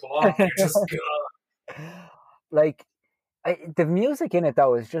leave the block. They're just gone. Like the music in it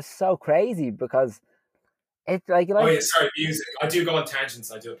though is just so crazy because it's like oh yeah, sorry, music. I do go on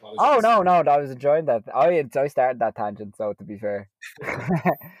tangents. I do apologize. Oh no, I was enjoying that. I started that tangent, so to be fair.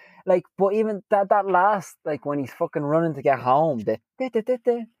 Like, but even that last, like when he's fucking running to get home, yeah.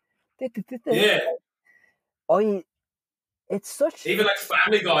 It's such even like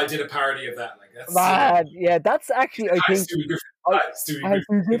Family Guy did a parody of that. Like that's man, yeah, that's actually I think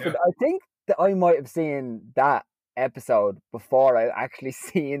different. I think that I might have seen that episode before I actually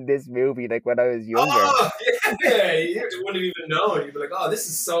seen this movie, like when I was younger. Oh yeah, you wouldn't even know. You'd be like, "Oh, this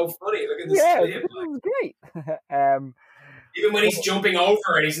is so funny! Look at this clip!" This is great. Even when he's jumping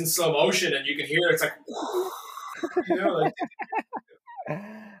over and he's in slow motion, and you can hear it, it's like, you know,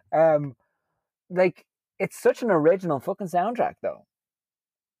 like it's such an original fucking soundtrack, though.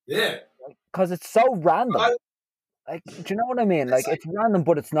 Yeah, because it's so random. Like, do you know what I mean? Like, it's random,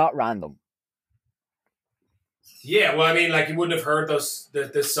 but it's not random. Yeah, well, I mean, like you wouldn't have heard those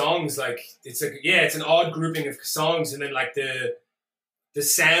the songs. Like, it's like it's an odd grouping of songs, and then like the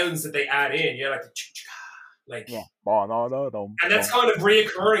sounds that they add in, like the like, and that's kind of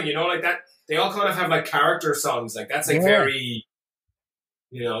reoccurring, you know, like that. They all kind of have like character songs, like that's like very.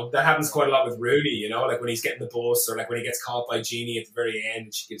 You know, that happens quite a lot with Rudy, you know, like when he's getting the bus or like when he gets caught by Jeannie at the very end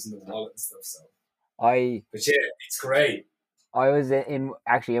and she gives him the wallet and stuff. So, but yeah, it's great. I was in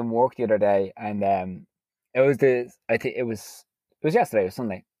work the other day, and it was it was yesterday, it was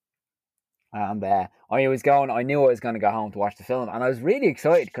Sunday, and I knew I was going to go home to watch the film, and I was really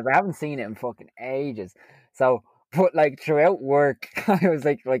excited because I haven't seen it in fucking ages. So, but like throughout work, I was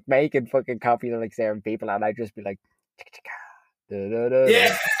like making fucking copies of like certain people, and I'd just be like. Yeah. And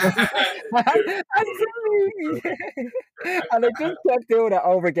I just kept doing it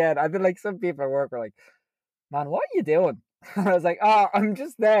over again. And then like some people at work were like, man, what are you doing? And I was like, oh, I'm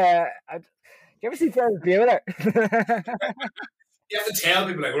just there. Do you ever see Ferris Bueller? You have to tell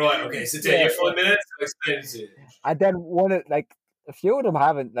people like, right, okay, sit down, you have 5 minutes, I'll explain to you. And then a few of them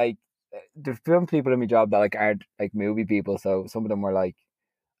haven't, like, there's some people in my job that like aren't like movie people, so some of them were like,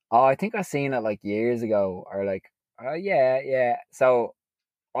 oh, I think I seen it like years ago, or like, oh yeah. So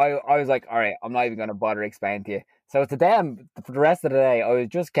I was like, all right, I'm not even gonna bother explaining to you. So to them, for the rest of the day, I was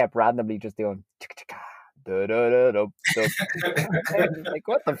just kept randomly just doing like,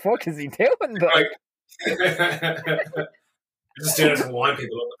 what the fuck is he doing? Just doing it to wind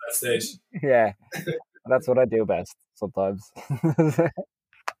people up at that stage. Yeah, that's what I do best sometimes.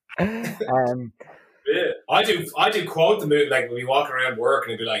 Yeah, I do quote the movie, like when we walk around work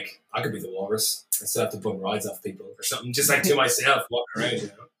and I'd be like, I could be the walrus. I still have to put rides off people or something, just like to myself walking around, you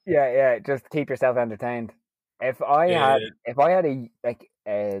know. Yeah, just keep yourself entertained. If I had a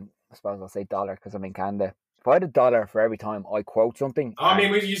I suppose I'll say dollar because I'm in Canada. If I had $1 for every time I quote something, I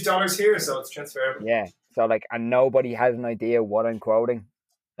mean we've used dollars here, so it's transferable. Yeah, so like, and nobody has an idea what I'm quoting.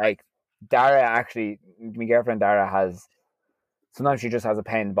 Like Dara, actually, my girlfriend Dara sometimes she just has a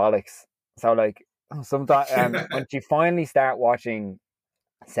pain in bollocks. So like sometimes when she finally start watching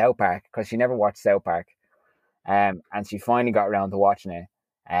South Park, because she never watched South Park, and she finally got around to watching it.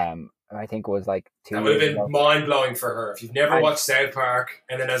 I think it was like 2 That would have years been ago. mind blowing for her if you've never watched South Park,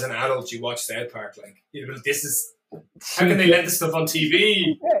 and then as an adult you watch South Park. Like, this is how can they let this stuff on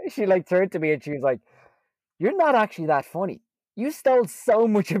TV? She like turned to me and she was like, "You're not actually that funny. You stole so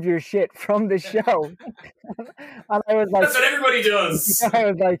much of your shit from the show." And I was like, that's what everybody does.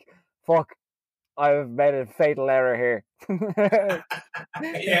 I was like, fuck, I've made a fatal error here.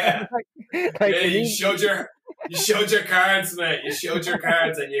 Yeah. Like, you showed your cards, mate. You showed your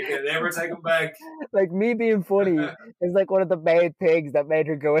cards and you can never take them back. Like, me being funny is like one of the main things that made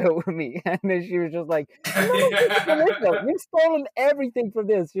her go out with me. And then she was just like, you've stolen everything from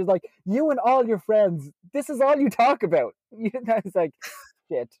this. She was like, you and all your friends, this is all you talk about. I was like,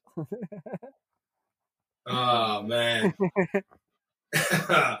 shit. Oh, man.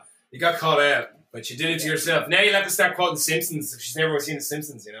 You got caught out, but you did it to yourself. Now you'll have to start quoting Simpsons if she's never seen The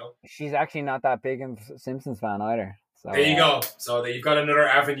Simpsons, you know? She's actually not that big a Simpsons fan either. So There you go. So you've got another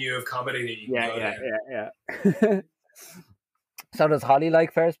avenue of comedy that you can go down. yeah. So does Holly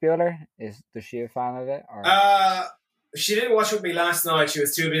like Ferris Bueller? Does she a fan of it? Or She didn't watch with me last night. She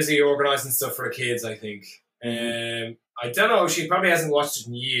was too busy organising stuff for the kids, I think. I don't know. She probably hasn't watched it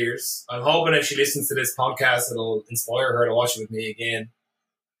in years. I'm hoping if she listens to this podcast, it'll inspire her to watch it with me again.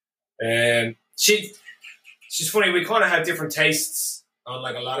 She's funny. We kind of have different tastes on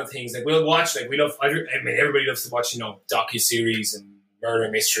like a lot of things. Like we'll watch. Like we love. I mean, everybody loves to watch. Docu-series and murder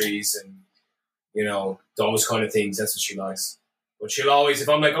mysteries and those kind of things. That's what she likes. But she'll always, if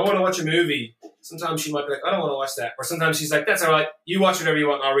I'm like, I want to watch a movie, sometimes she might be like, I don't want to watch that. Or sometimes she's like, that's all right. You watch whatever you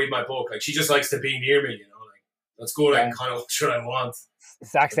want. I'll read my book. Like she just likes to be near me. Like that's good. I can kind of watch what I want.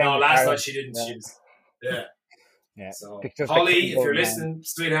 Exact same. No, last night she didn't. Yeah. Yeah. So Holly, if you're listening,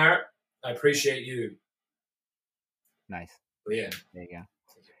 sweetheart, I appreciate you. Nice. But yeah. There you go.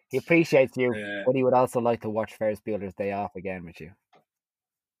 He appreciates you, but he would also like to watch Ferris Bueller's Day Off again with you.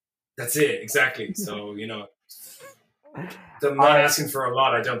 That's it, exactly. So, I'm not asking for a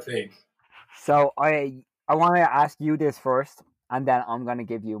lot, I don't think. So I want to ask you this first, and then I'm going to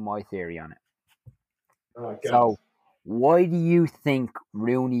give you my theory on it. Oh, so, why do you think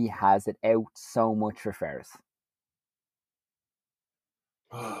Rooney has it out so much for Ferris?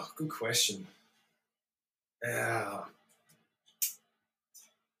 Oh, good question.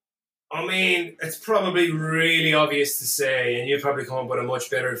 I mean, it's probably really obvious to say, and you'd probably come up with a much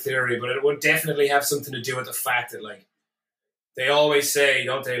better theory, but it would definitely have something to do with the fact that, like, they always say,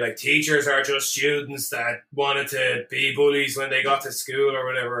 don't they, like, teachers are just students that wanted to be bullies when they got to school or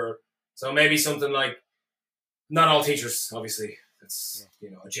whatever. So maybe something like, not all teachers, obviously. That's,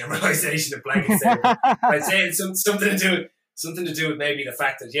 a generalization of blanket statement. I'd say it's something to do with maybe the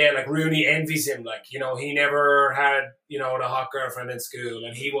fact that, like Rooney envies him. Like, he never had, the hot girlfriend in school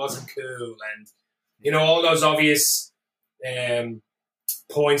and he wasn't cool. And, all those obvious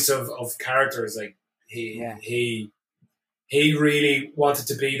points of characters. Like, he really wanted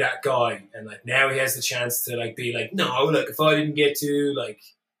to be that guy. And, like, now he has the chance to, like, be like, no, like, if I didn't get to, like,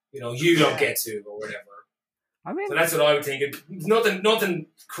 you don't get to or whatever. I mean, so that's what I would think. Nothing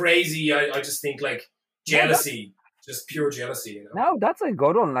crazy. I just think, like, jealousy. Just pure jealousy, No, that's a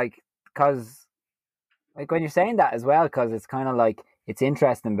good one. Like, because, like, when you're saying that as well, because it's kind of like, it's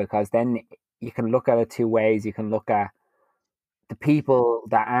interesting because then you can look at it two ways. You can look at the people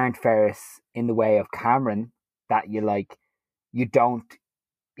that aren't Ferris in the way of Cameron, that you don't,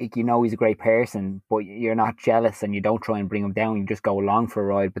 like, he's a great person, but you're not jealous and you don't try and bring him down. You just go along for a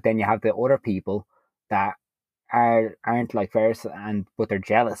ride. But then you have the other people that aren't like Ferris, but they're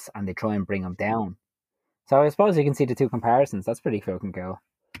jealous and they try and bring him down. So I suppose you can see the two comparisons. That's pretty fucking cool.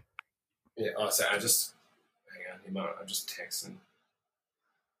 Yeah. Oh, sorry. Hang on. I'm just texting.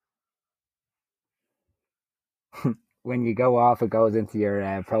 When you go off, it goes into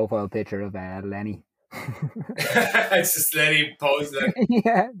your profile picture of Lenny. It's just Lenny posed like.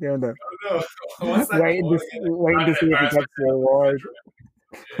 Yeah, doing that. Oh no! What's that? Waiting to see if he gets the award.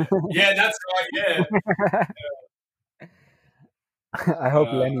 Yeah, that's right. Yeah. I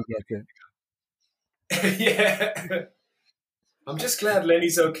hope Lenny gets it. Yeah. I'm just glad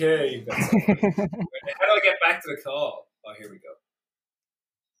Lenny's okay. How do I get back to the call? Oh, here we go.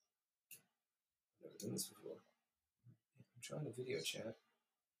 I've never done this before. I'm trying to video chat.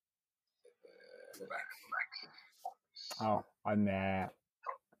 We're back. Oh, I'm there.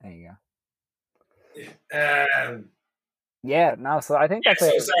 There you go. Yeah. No. So I think that's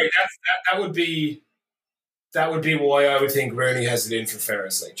it. Sorry. That would be why I would think Rooney has it in for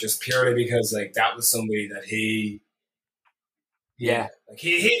Ferris, like just purely because like that was somebody that like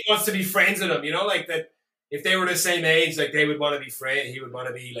he wants to be friends with him, like that. If they were the same age, like they would want to be friends. He would want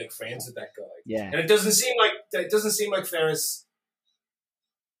to be like friends with that guy. Yeah, and it doesn't seem like Ferris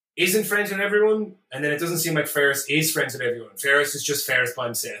isn't friends with everyone, and then it doesn't seem like Ferris is friends with everyone. Ferris is just Ferris by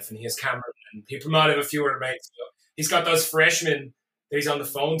himself, and he has Cameron, and people might have a few other mates. He's got those freshmen that he's on the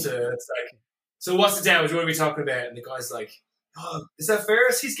phone to. It's like, so what's the damage? What are we talking about? And the guy's like, oh, is that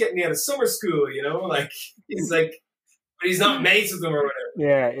Ferris? He's getting me out of summer school, like he's like, but he's not mates with them or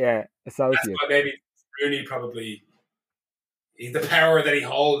whatever. Yeah. Associate. That's why maybe Rooney probably the power that he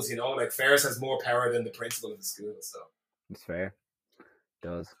holds, like Ferris has more power than the principal of the school. So it's fair. It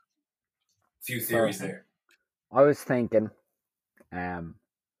does. A few theories there. I was thinking,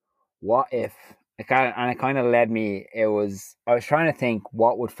 what if? It kind of led me. I was trying to think,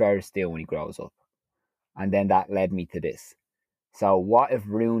 what would Ferris do when he grows up, and then that led me to this. So, what if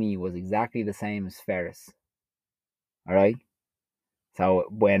Rooney was exactly the same as Ferris? All right. So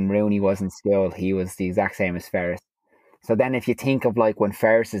when Rooney was in school, he was the exact same as Ferris. So then, if you think of like when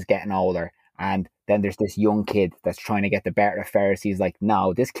Ferris is getting older And then there's this young kid that's trying to get the better of Ferris. He's like,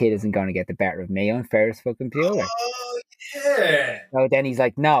 no, this kid isn't going to get the better of me. I'm Ferris fucking Bueller. Oh, yeah. So then he's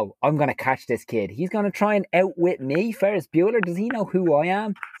like, no, I'm going to catch this kid. He's going to try and outwit me, Ferris Bueller. Does he know who I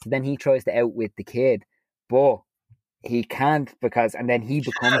am? So then he tries to outwit the kid. But he can't and then he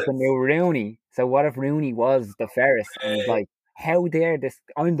becomes the new Rooney. So what if Rooney was the Ferris? And he's like, how dare this?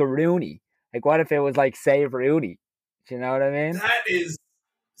 I'm the Rooney. Like, what if it was like, save Rooney? Do you know what I mean? That is,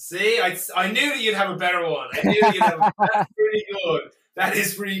 see, I knew that you'd have a better one. I knew you'd have that's pretty good. That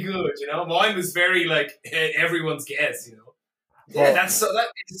is pretty good, you know. Mine was very like everyone's guess, you know. Yeah, that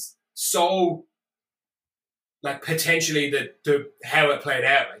is so like potentially the how it played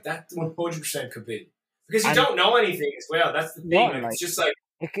out. Like that 100% could be. Because you don't know anything as well. That's the thing. Like, it's just like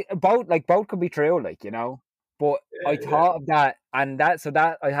both could be true, like, you know. But I thought of that, and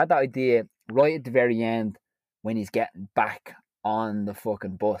that I had that idea right at the very end when he's getting back on the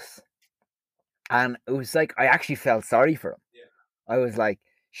fucking bus, and it was like I actually felt sorry for him. Yeah. I was like,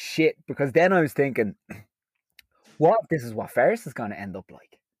 shit, because then I was thinking, what if this is what Ferris is going to end up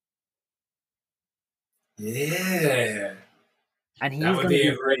like? Yeah. And he's going to be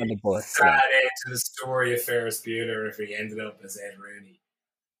on the bus. Sad end to the story of Ferris Bueller if he ended up as Ed Rooney.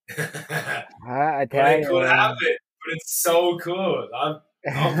 I tell you, it could happen, but it's so cool. I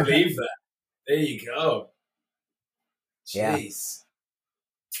can't believe that. There you go. Jeez. Yeah.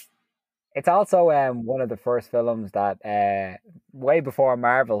 It's also one of the first films that way before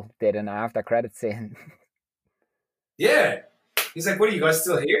Marvel did an after credit scene. Yeah. He's like, what are you guys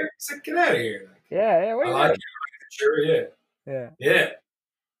still here? He's like, get out of here. Like, yeah, I like it. Sure, yeah. Yeah.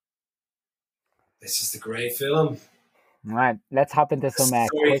 It's just a great film. All right, let's hop into some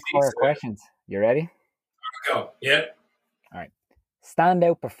quick fire questions. You ready? Go. Yeah. All right.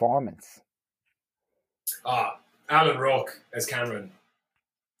 Standout performance. Alan Rock as Cameron.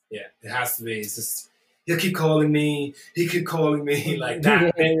 Yeah, it has to be. It's just he'll keep calling me. He keep calling me like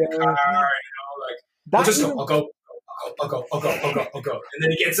that in the car. You know, like I'll just go. I'll go. And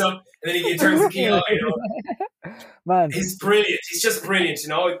then he gets up, and then he turns the key on. You know, man, he's brilliant. He's just brilliant. You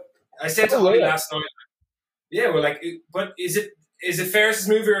know, I said to Holly last night. Yeah, we're like, but is it Ferris's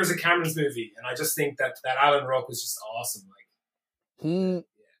movie or is it Cameron's movie? And I just think that Alan Rock was just awesome.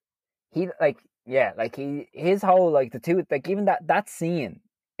 Like his whole like the two like even that scene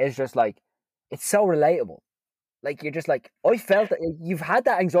is just like it's so relatable. Like you're just like I felt that you've had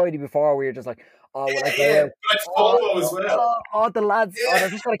that anxiety before where you're just like as well. The lads they're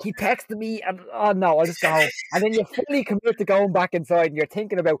just gonna keep texting me and no I'll just go home. And then you fully commit to going back inside and you're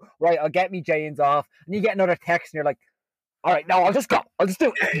thinking about right I'll get me Jane's off and you get another text and you're like all right no I'll just go I'll just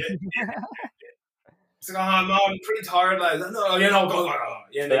do it. It's like I'm pretty tired like no go.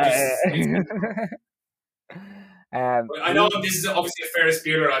 I know this is obviously a Ferris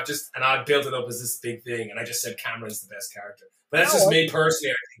Bueller. I've built it up as this big thing, and I just said Cameron's the best character. But that's just me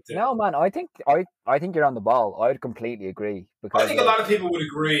personally. I think no, man. I think you're on the ball. I'd completely agree. Because I think a lot of people would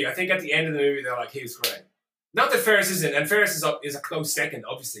agree. I think at the end of the movie, they're like, he was great. Not that Ferris isn't, and Ferris is a close second,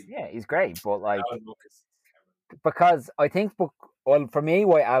 obviously. Yeah, he's great, but like because I think for me,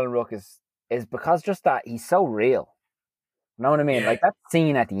 why Alan Rook is because just that he's so real. You know what I mean? Yeah. Like that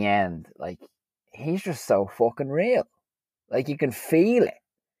scene at the end, like. He's just so fucking real. Like you can feel it.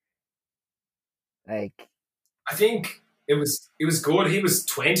 Like I think it was good. He was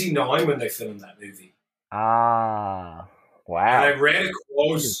 29 when they filmed that movie. Ah, wow. And I read a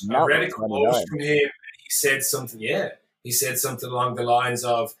quote from him and he said something, he said something along the lines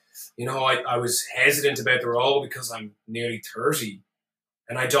of, you know, I was hesitant about the role because I'm nearly 30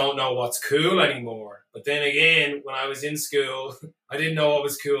 and I don't know what's cool anymore. But then again, when I was in school, I didn't know what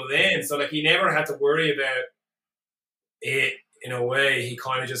was cool then. So, like, he never had to worry about it in a way. He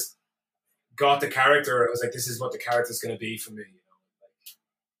kind of just got the character. It was like, this is what the character's going to be for me, you know. Like,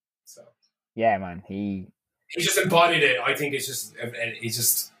 so. Yeah, man. He just embodied it. I think it's just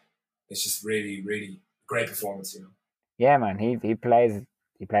really, really great performance, you know. Yeah, man. He plays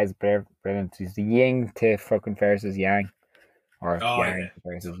brilliant. He's the yin to fucking Ferris's yang. Or yang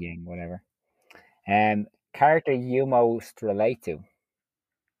versus yin, whatever. Character you most relate to?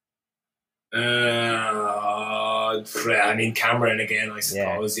 I mean, Cameron again, I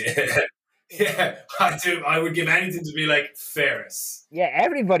suppose. Yeah, I do. I would give anything to be like Ferris. Yeah,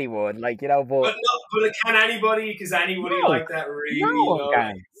 everybody would, like, you know, but can anybody? Because anybody like that really? No one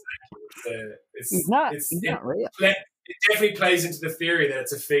can. He's not real. It definitely plays into the theory that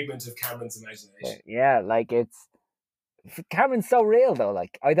it's a figment of Cameron's imagination. Yeah, like Cameron's so real though.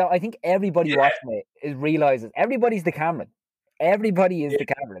 Like I think everybody watching it realizes everybody's the Cameron. Everybody is the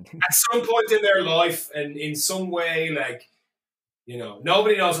Cameron. At some point in their life and in some way, like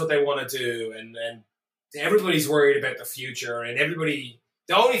Nobody knows what they want to do, and everybody's worried about the future, and everybody.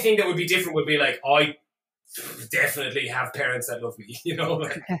 The only thing that would be different would be like I definitely have parents that love me.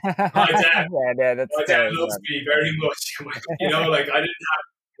 Like my dad. Yeah, that's My dad fair. loves me very much. Like I didn't have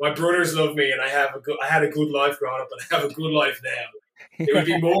my brothers love me, and I had a good life growing up, and I have a good life now. It would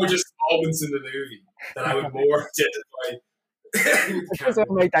be more just moments in the movie that I would more identify with Just want to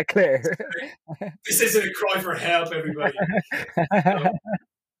Cameron. make that clear. This isn't a cry for help, everybody.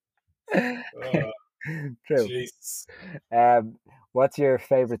 You True. Jesus. What's your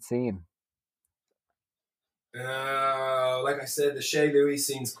favorite scene? Like I said, the Shea Louis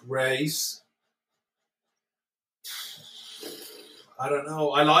scene's great. I don't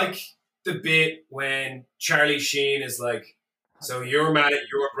know. I like the bit when Charlie Sheen is like, "So you're mad at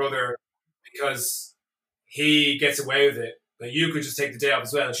your brother because he gets away with it, but you could just take the day off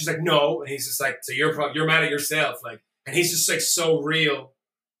as well." And she's like, "No," and he's just like, "So you're mad at yourself," like, and he's just like so real.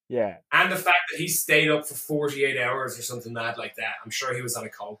 Yeah. And the fact that he stayed up for 48 hours or something mad like that, I'm sure he was on a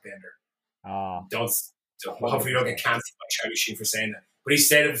coke bender. Oh, Hopefully, don't get cancelled by Charlie Sheen for saying that. But he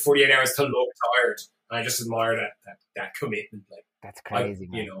stayed up for 48 hours till low tired, and I just admire that commitment. Like that's crazy,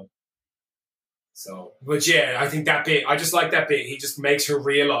 man. So, but yeah, I think that bit. I just like that bit. He just makes her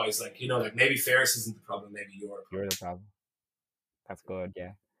realize, like like maybe Ferris isn't the problem, maybe you're the problem. You're the problem. That's good.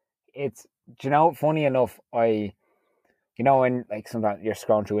 Yeah. It's funny enough, when like sometimes you're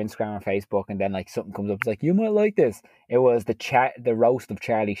scrolling through Instagram or Facebook, and then like something comes up, it's like you might like this. It was the roast of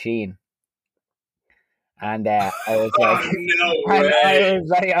Charlie Sheen. And I was like, no and way. I was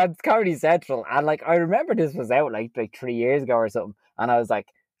like, on Comedy Central, and like I remember this was out like 3 years ago or something, and I was like,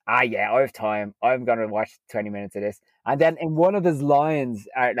 yeah, I have time. I'm gonna watch 20 minutes of this. And then in one of his lines,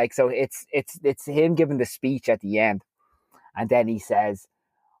 so it's him giving the speech at the end, and then he says,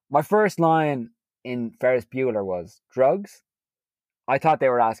 "My first line in Ferris Bueller was drugs. I thought they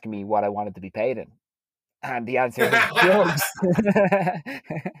were asking me what I wanted to be paid in, and the answer was drugs."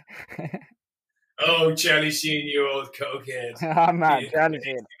 Oh, Charlie Sheen, you old cokehead. Oh man, Charlie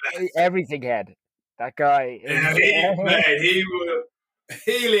Sheen, everything head. That guy. Yeah,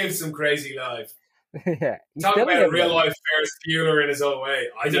 he lived some crazy life. Yeah, Talk about a real life Ferris Bueller in his own way.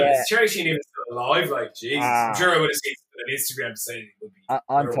 I don't. Yeah. Is Charlie Sheen even still alive? Like Jesus, I'm sure I would have seen on Instagram saying it would be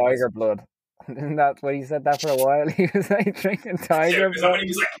on Tiger Blood. Isn't that what he said that for a while? He was like drinking Tiger Blood.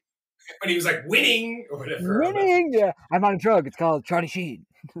 When he was like winning or whatever. Winning, yeah. I'm on a drug. It's called Charlie Sheen.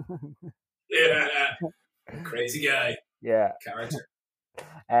 Yeah, crazy guy. Yeah. Character.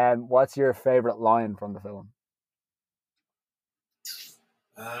 What's your favorite line from the film?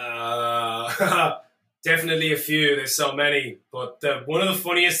 Definitely a few. There's so many, but one of the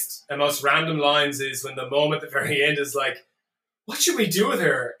funniest and most random lines is when the mom at the very end is like, "What should we do with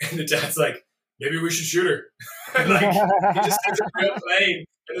her?" And the dad's like, "Maybe we should shoot her." Like he just sends a real plane,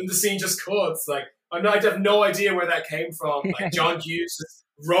 and then the scene just cuts. Like I have no idea where that came from. Like John Hughes just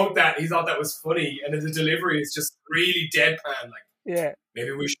wrote that. He thought that was funny, and then the delivery is just really deadpan. Like, yeah,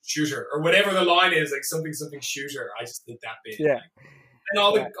 maybe we should shoot her, or whatever the line is. Like something shoot her. I just think that bit. Yeah. Like, and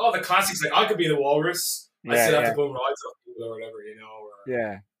all the classics, like I could be the walrus. I still have to bum rides off people or whatever,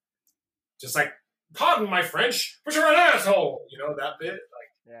 or just like, pardon my French, but you're an asshole. That bit.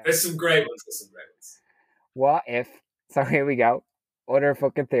 Like, there's some great ones. What if? So here we go. Other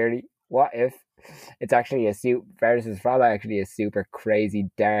fucking theory. What if it's actually Ferris is probably actually a super crazy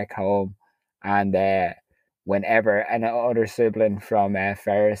dark home, and whenever an other sibling from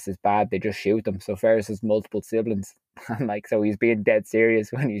Ferris is bad, they just shoot them. So Ferris has multiple siblings, and like so he's being dead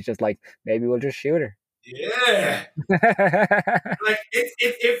serious when he's just like, maybe we'll just shoot her. Yeah. Like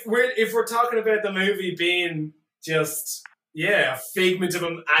if we're talking about the movie being just a figment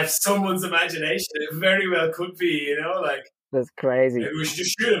of someone's imagination, it very well could be. Like. That's crazy. Maybe we should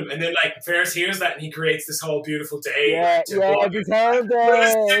just shoot him, and then like Ferris hears that, and he creates this whole beautiful day. Yeah, this whole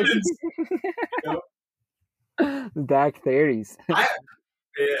day. Dark theories.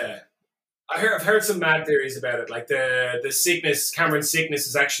 I've heard some mad theories about it. Like the sickness, Cameron's sickness,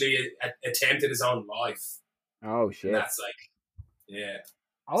 is actually attempted his own life. Oh shit! And that's like, yeah.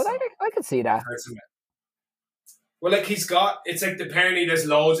 Oh, so, I could see that. Well, like it's like apparently there's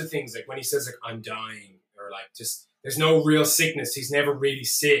loads of things like when he says like I'm dying or like just. There's no real sickness. He's never really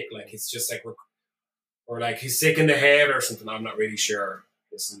sick. Like it's just like or like he's sick in the head or something. I'm not really sure.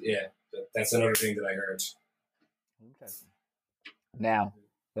 That's another thing that I heard. Interesting. Now,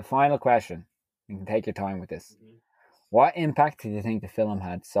 the final question. You can take your time with this. Mm-hmm. What impact do you think the film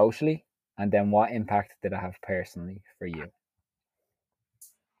had socially, and then what impact did it have personally for you?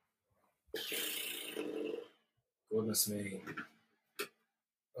 Goodness me.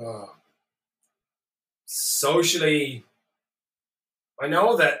 Socially, I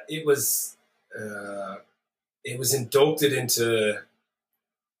know that it was inducted into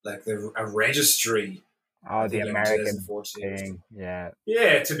like a registry. I Oh, the think like in American 2014. thing. Yeah.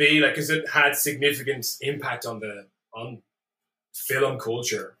 Yeah, to be like, because it had significant impact on film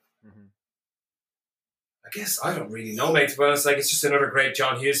culture. Mm-hmm. I guess I don't really know, mate. To be honest, like it's just another great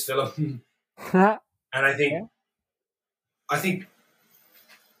John Hughes film, and Yeah. I think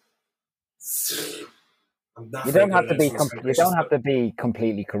I'm not You very don't good have at to be answering these kind of you don't questions, have but to be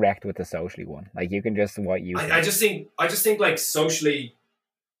completely correct with the socially one. Like you can just what you think. I just think like socially,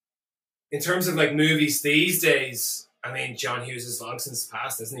 in terms of like movies these days. I mean, John Hughes is long since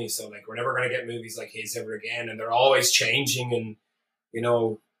passed, isn't he? So like, we're never going to get movies like his ever again, and they're always changing. And you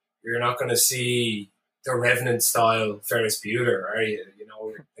know, you're not going to see the Revenant style Ferris Bueller, are you? You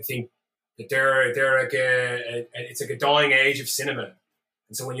know, I think that they're like it's like a dying age of cinema.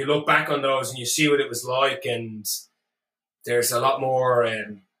 And so when you look back on those and you see what it was like, and there's a lot more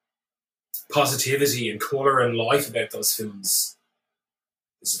positivity and color and life about those films.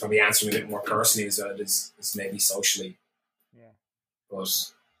 This is probably answering a bit more personally as well as maybe socially. Yeah.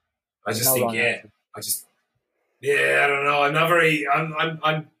 But I There's just no think, wrong yeah, answer. I don't know. I'm not very.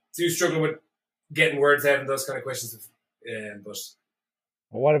 I'm too struggling with getting words out in those kind of questions. But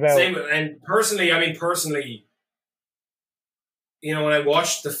Well, what about same, and personally, you know, when I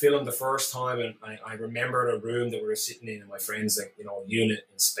watched the film the first time, and I remember a room that we were sitting in, and my friends, like, you know, unit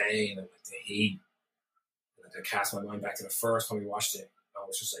in Spain, and like the heat. And I cast my mind back to the first time we watched it. I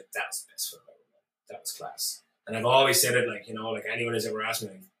was just like, that was the best film I ever made. That was class. And I've always said it, like, you know, like anyone has ever asked me,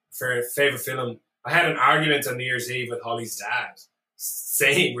 like, favorite film. I had an argument on New Year's Eve with Holly's dad,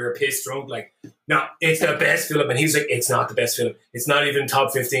 saying we were pissed drunk, like, no, it's the best film. And he's like, it's not the best film. It's not even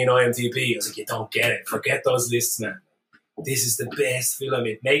top 15 IMDb. I was like, you don't get it. Forget those lists, man. This is the best film.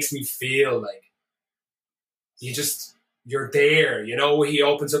 It makes me feel like you're there. You know, he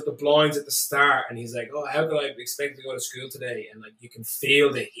opens up the blinds at the start and he's like, oh, how could I expect to go to school today? And like, you can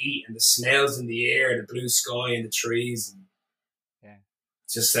feel the heat and the smells in the air, the blue sky and the trees. And yeah.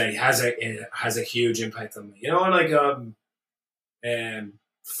 just say it has a huge impact on me. You know, like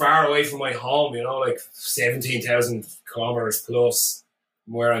far away from my home, you know, like 17,000 kilometers plus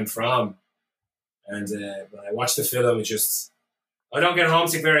from where I'm from. And when I watch the film, I don't get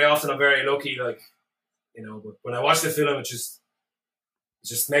homesick very often. I'm very lucky, like, you know, but when I watch the film, it just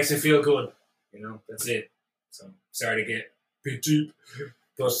makes me feel good. You know, that's it. So sorry to get a bit deep,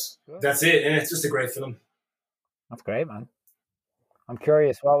 but that's it. And it's just a great film. That's great, man. I'm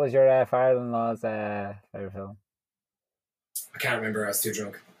curious, what was your father-in-law's favorite film? I can't remember. I was too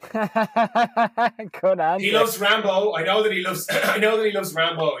drunk. Good answer. He loves Rambo. I know that he loves. I know that he loves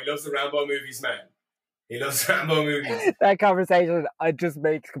Rambo. He loves the Rambo movies, man. He loves Rambo movies. That conversation, it just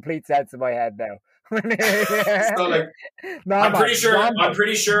makes complete sense in my head now. So like, I'm pretty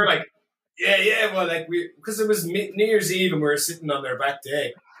sure. Like, yeah. Well, like because it was New Year's Eve and we were sitting on their back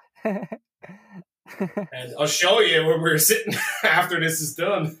deck. And I'll show you where we were sitting after this is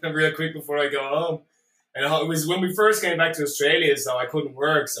done, real quick before I go home. And it was when we first came back to Australia, so I couldn't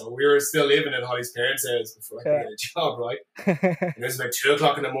work. So we were still living at Holly's parents' house before I could get a job, right? And it was about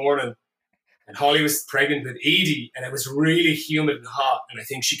 2:00 in the morning. And Holly was pregnant with Edie, and it was really humid and hot. And I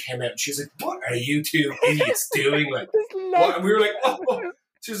think she came out and she was like, "What are you two idiots doing?" Like, what? And we were like, "Oh."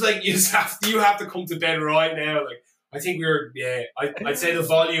 She was like, "You have to come to bed right now." Like, I think we were, I'd say the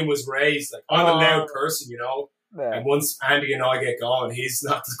volume was raised. Like, I'm a loud person, you know. Yeah. And once Andy and I get going, he's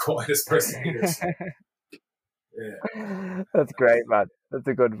not the quietest person either. So. Yeah. That's great, man. That's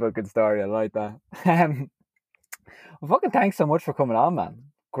a good fucking story. I like that. Well, fucking thanks so much for coming on, man.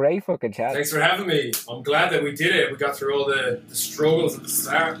 Great fucking chat. Thanks for having me. I'm glad that we did it. We got through all the struggles at the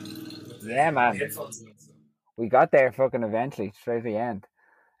start. Yeah, man. Headphones and stuff. We got there fucking eventually, straight to the end.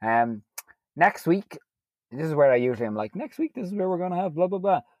 Next week, this is where I usually am like, next week, this is where we're going to have blah, blah,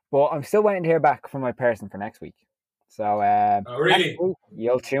 blah. But I'm still waiting to hear back from my person for next week. So, oh, really? Next week,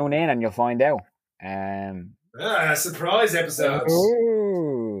 you'll tune in and you'll find out. Surprise episodes.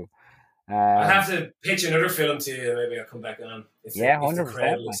 Ooh. I'll have to pitch another film to you. Maybe I'll come back on. If 100%. The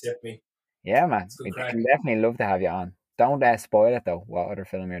crowd will accept me. Yeah, man. We'd definitely love to have you on. Don't spoil it, though, what other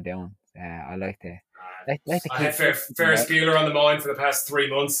film you're doing. I like to... I had Ferris Bueller on the mind for the past 3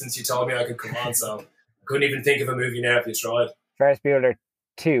 months since you told me I could come on, so I couldn't even think of a movie now if you tried. Ferris Bueller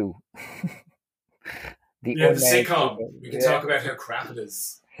 2. The sitcom. We can talk about how crap it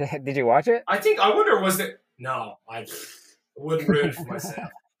is. Did you watch it? I wonder, was it... No, I wouldn't ruin it for myself.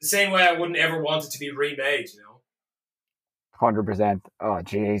 The same way I wouldn't ever want it to be remade, you know? 100%. Oh,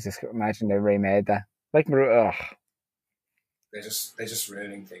 Jesus. Imagine they remade that. Like, ugh. They're just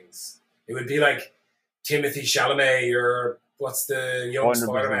ruining things. It would be like Timothy Chalamet or what's the young 100%.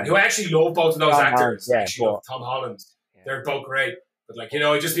 Spider-Man, who I actually love both of those Tom actors. Holland, I actually love Tom Holland. Yeah. They're both great. But like,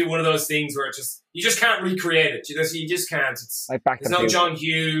 it'd just be one of those things where you just can't recreate it. You just can't. It's like Back to there's no the Future. John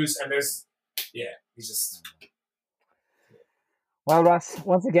Hughes, and he's just. Well, Ross,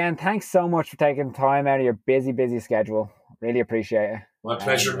 once again, thanks so much for taking time out of your busy schedule. Really appreciate it. My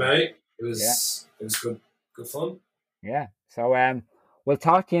pleasure, mate. It was good fun. Yeah. So we'll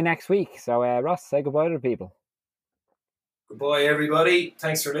talk to you next week. So Ross, say goodbye to the people. Goodbye, everybody.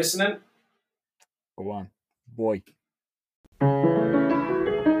 Thanks for listening. Go on. Boy.